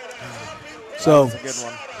 So, that was a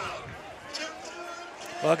good one.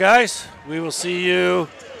 Well, guys, we will see you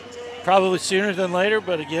probably sooner than later,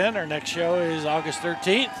 but again, our next show is August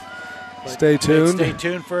 13th. But stay tuned. Stay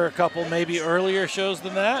tuned for a couple maybe earlier shows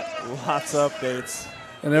than that. Lots of updates.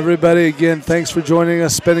 And everybody, again, thanks for joining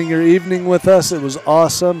us, spending your evening with us. It was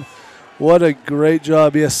awesome. What a great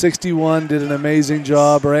job. Yes, 61 did an amazing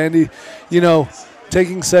job. Randy,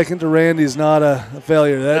 taking second to Randy is not a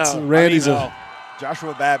failure. That's Randy's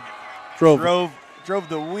Joshua Babb drove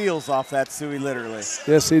the wheels off that Suey, literally.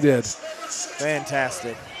 Yes, he did.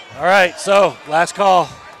 Fantastic. All right, so last call.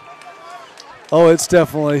 Oh, it's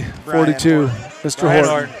definitely 42, Mr.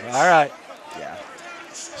 Horton. All right. Yeah.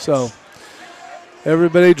 So,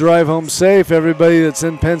 everybody drive home safe. Everybody that's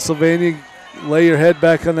in Pennsylvania, lay your head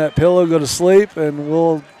back on that pillow, go to sleep, and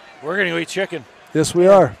we're going to eat chicken. Yes, we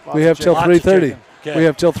are. We have till 3:30. Okay. We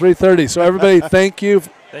have till 3:30. So, everybody, thank you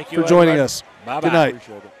for joining us. Bye-bye. Good night.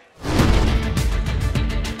 Appreciate it.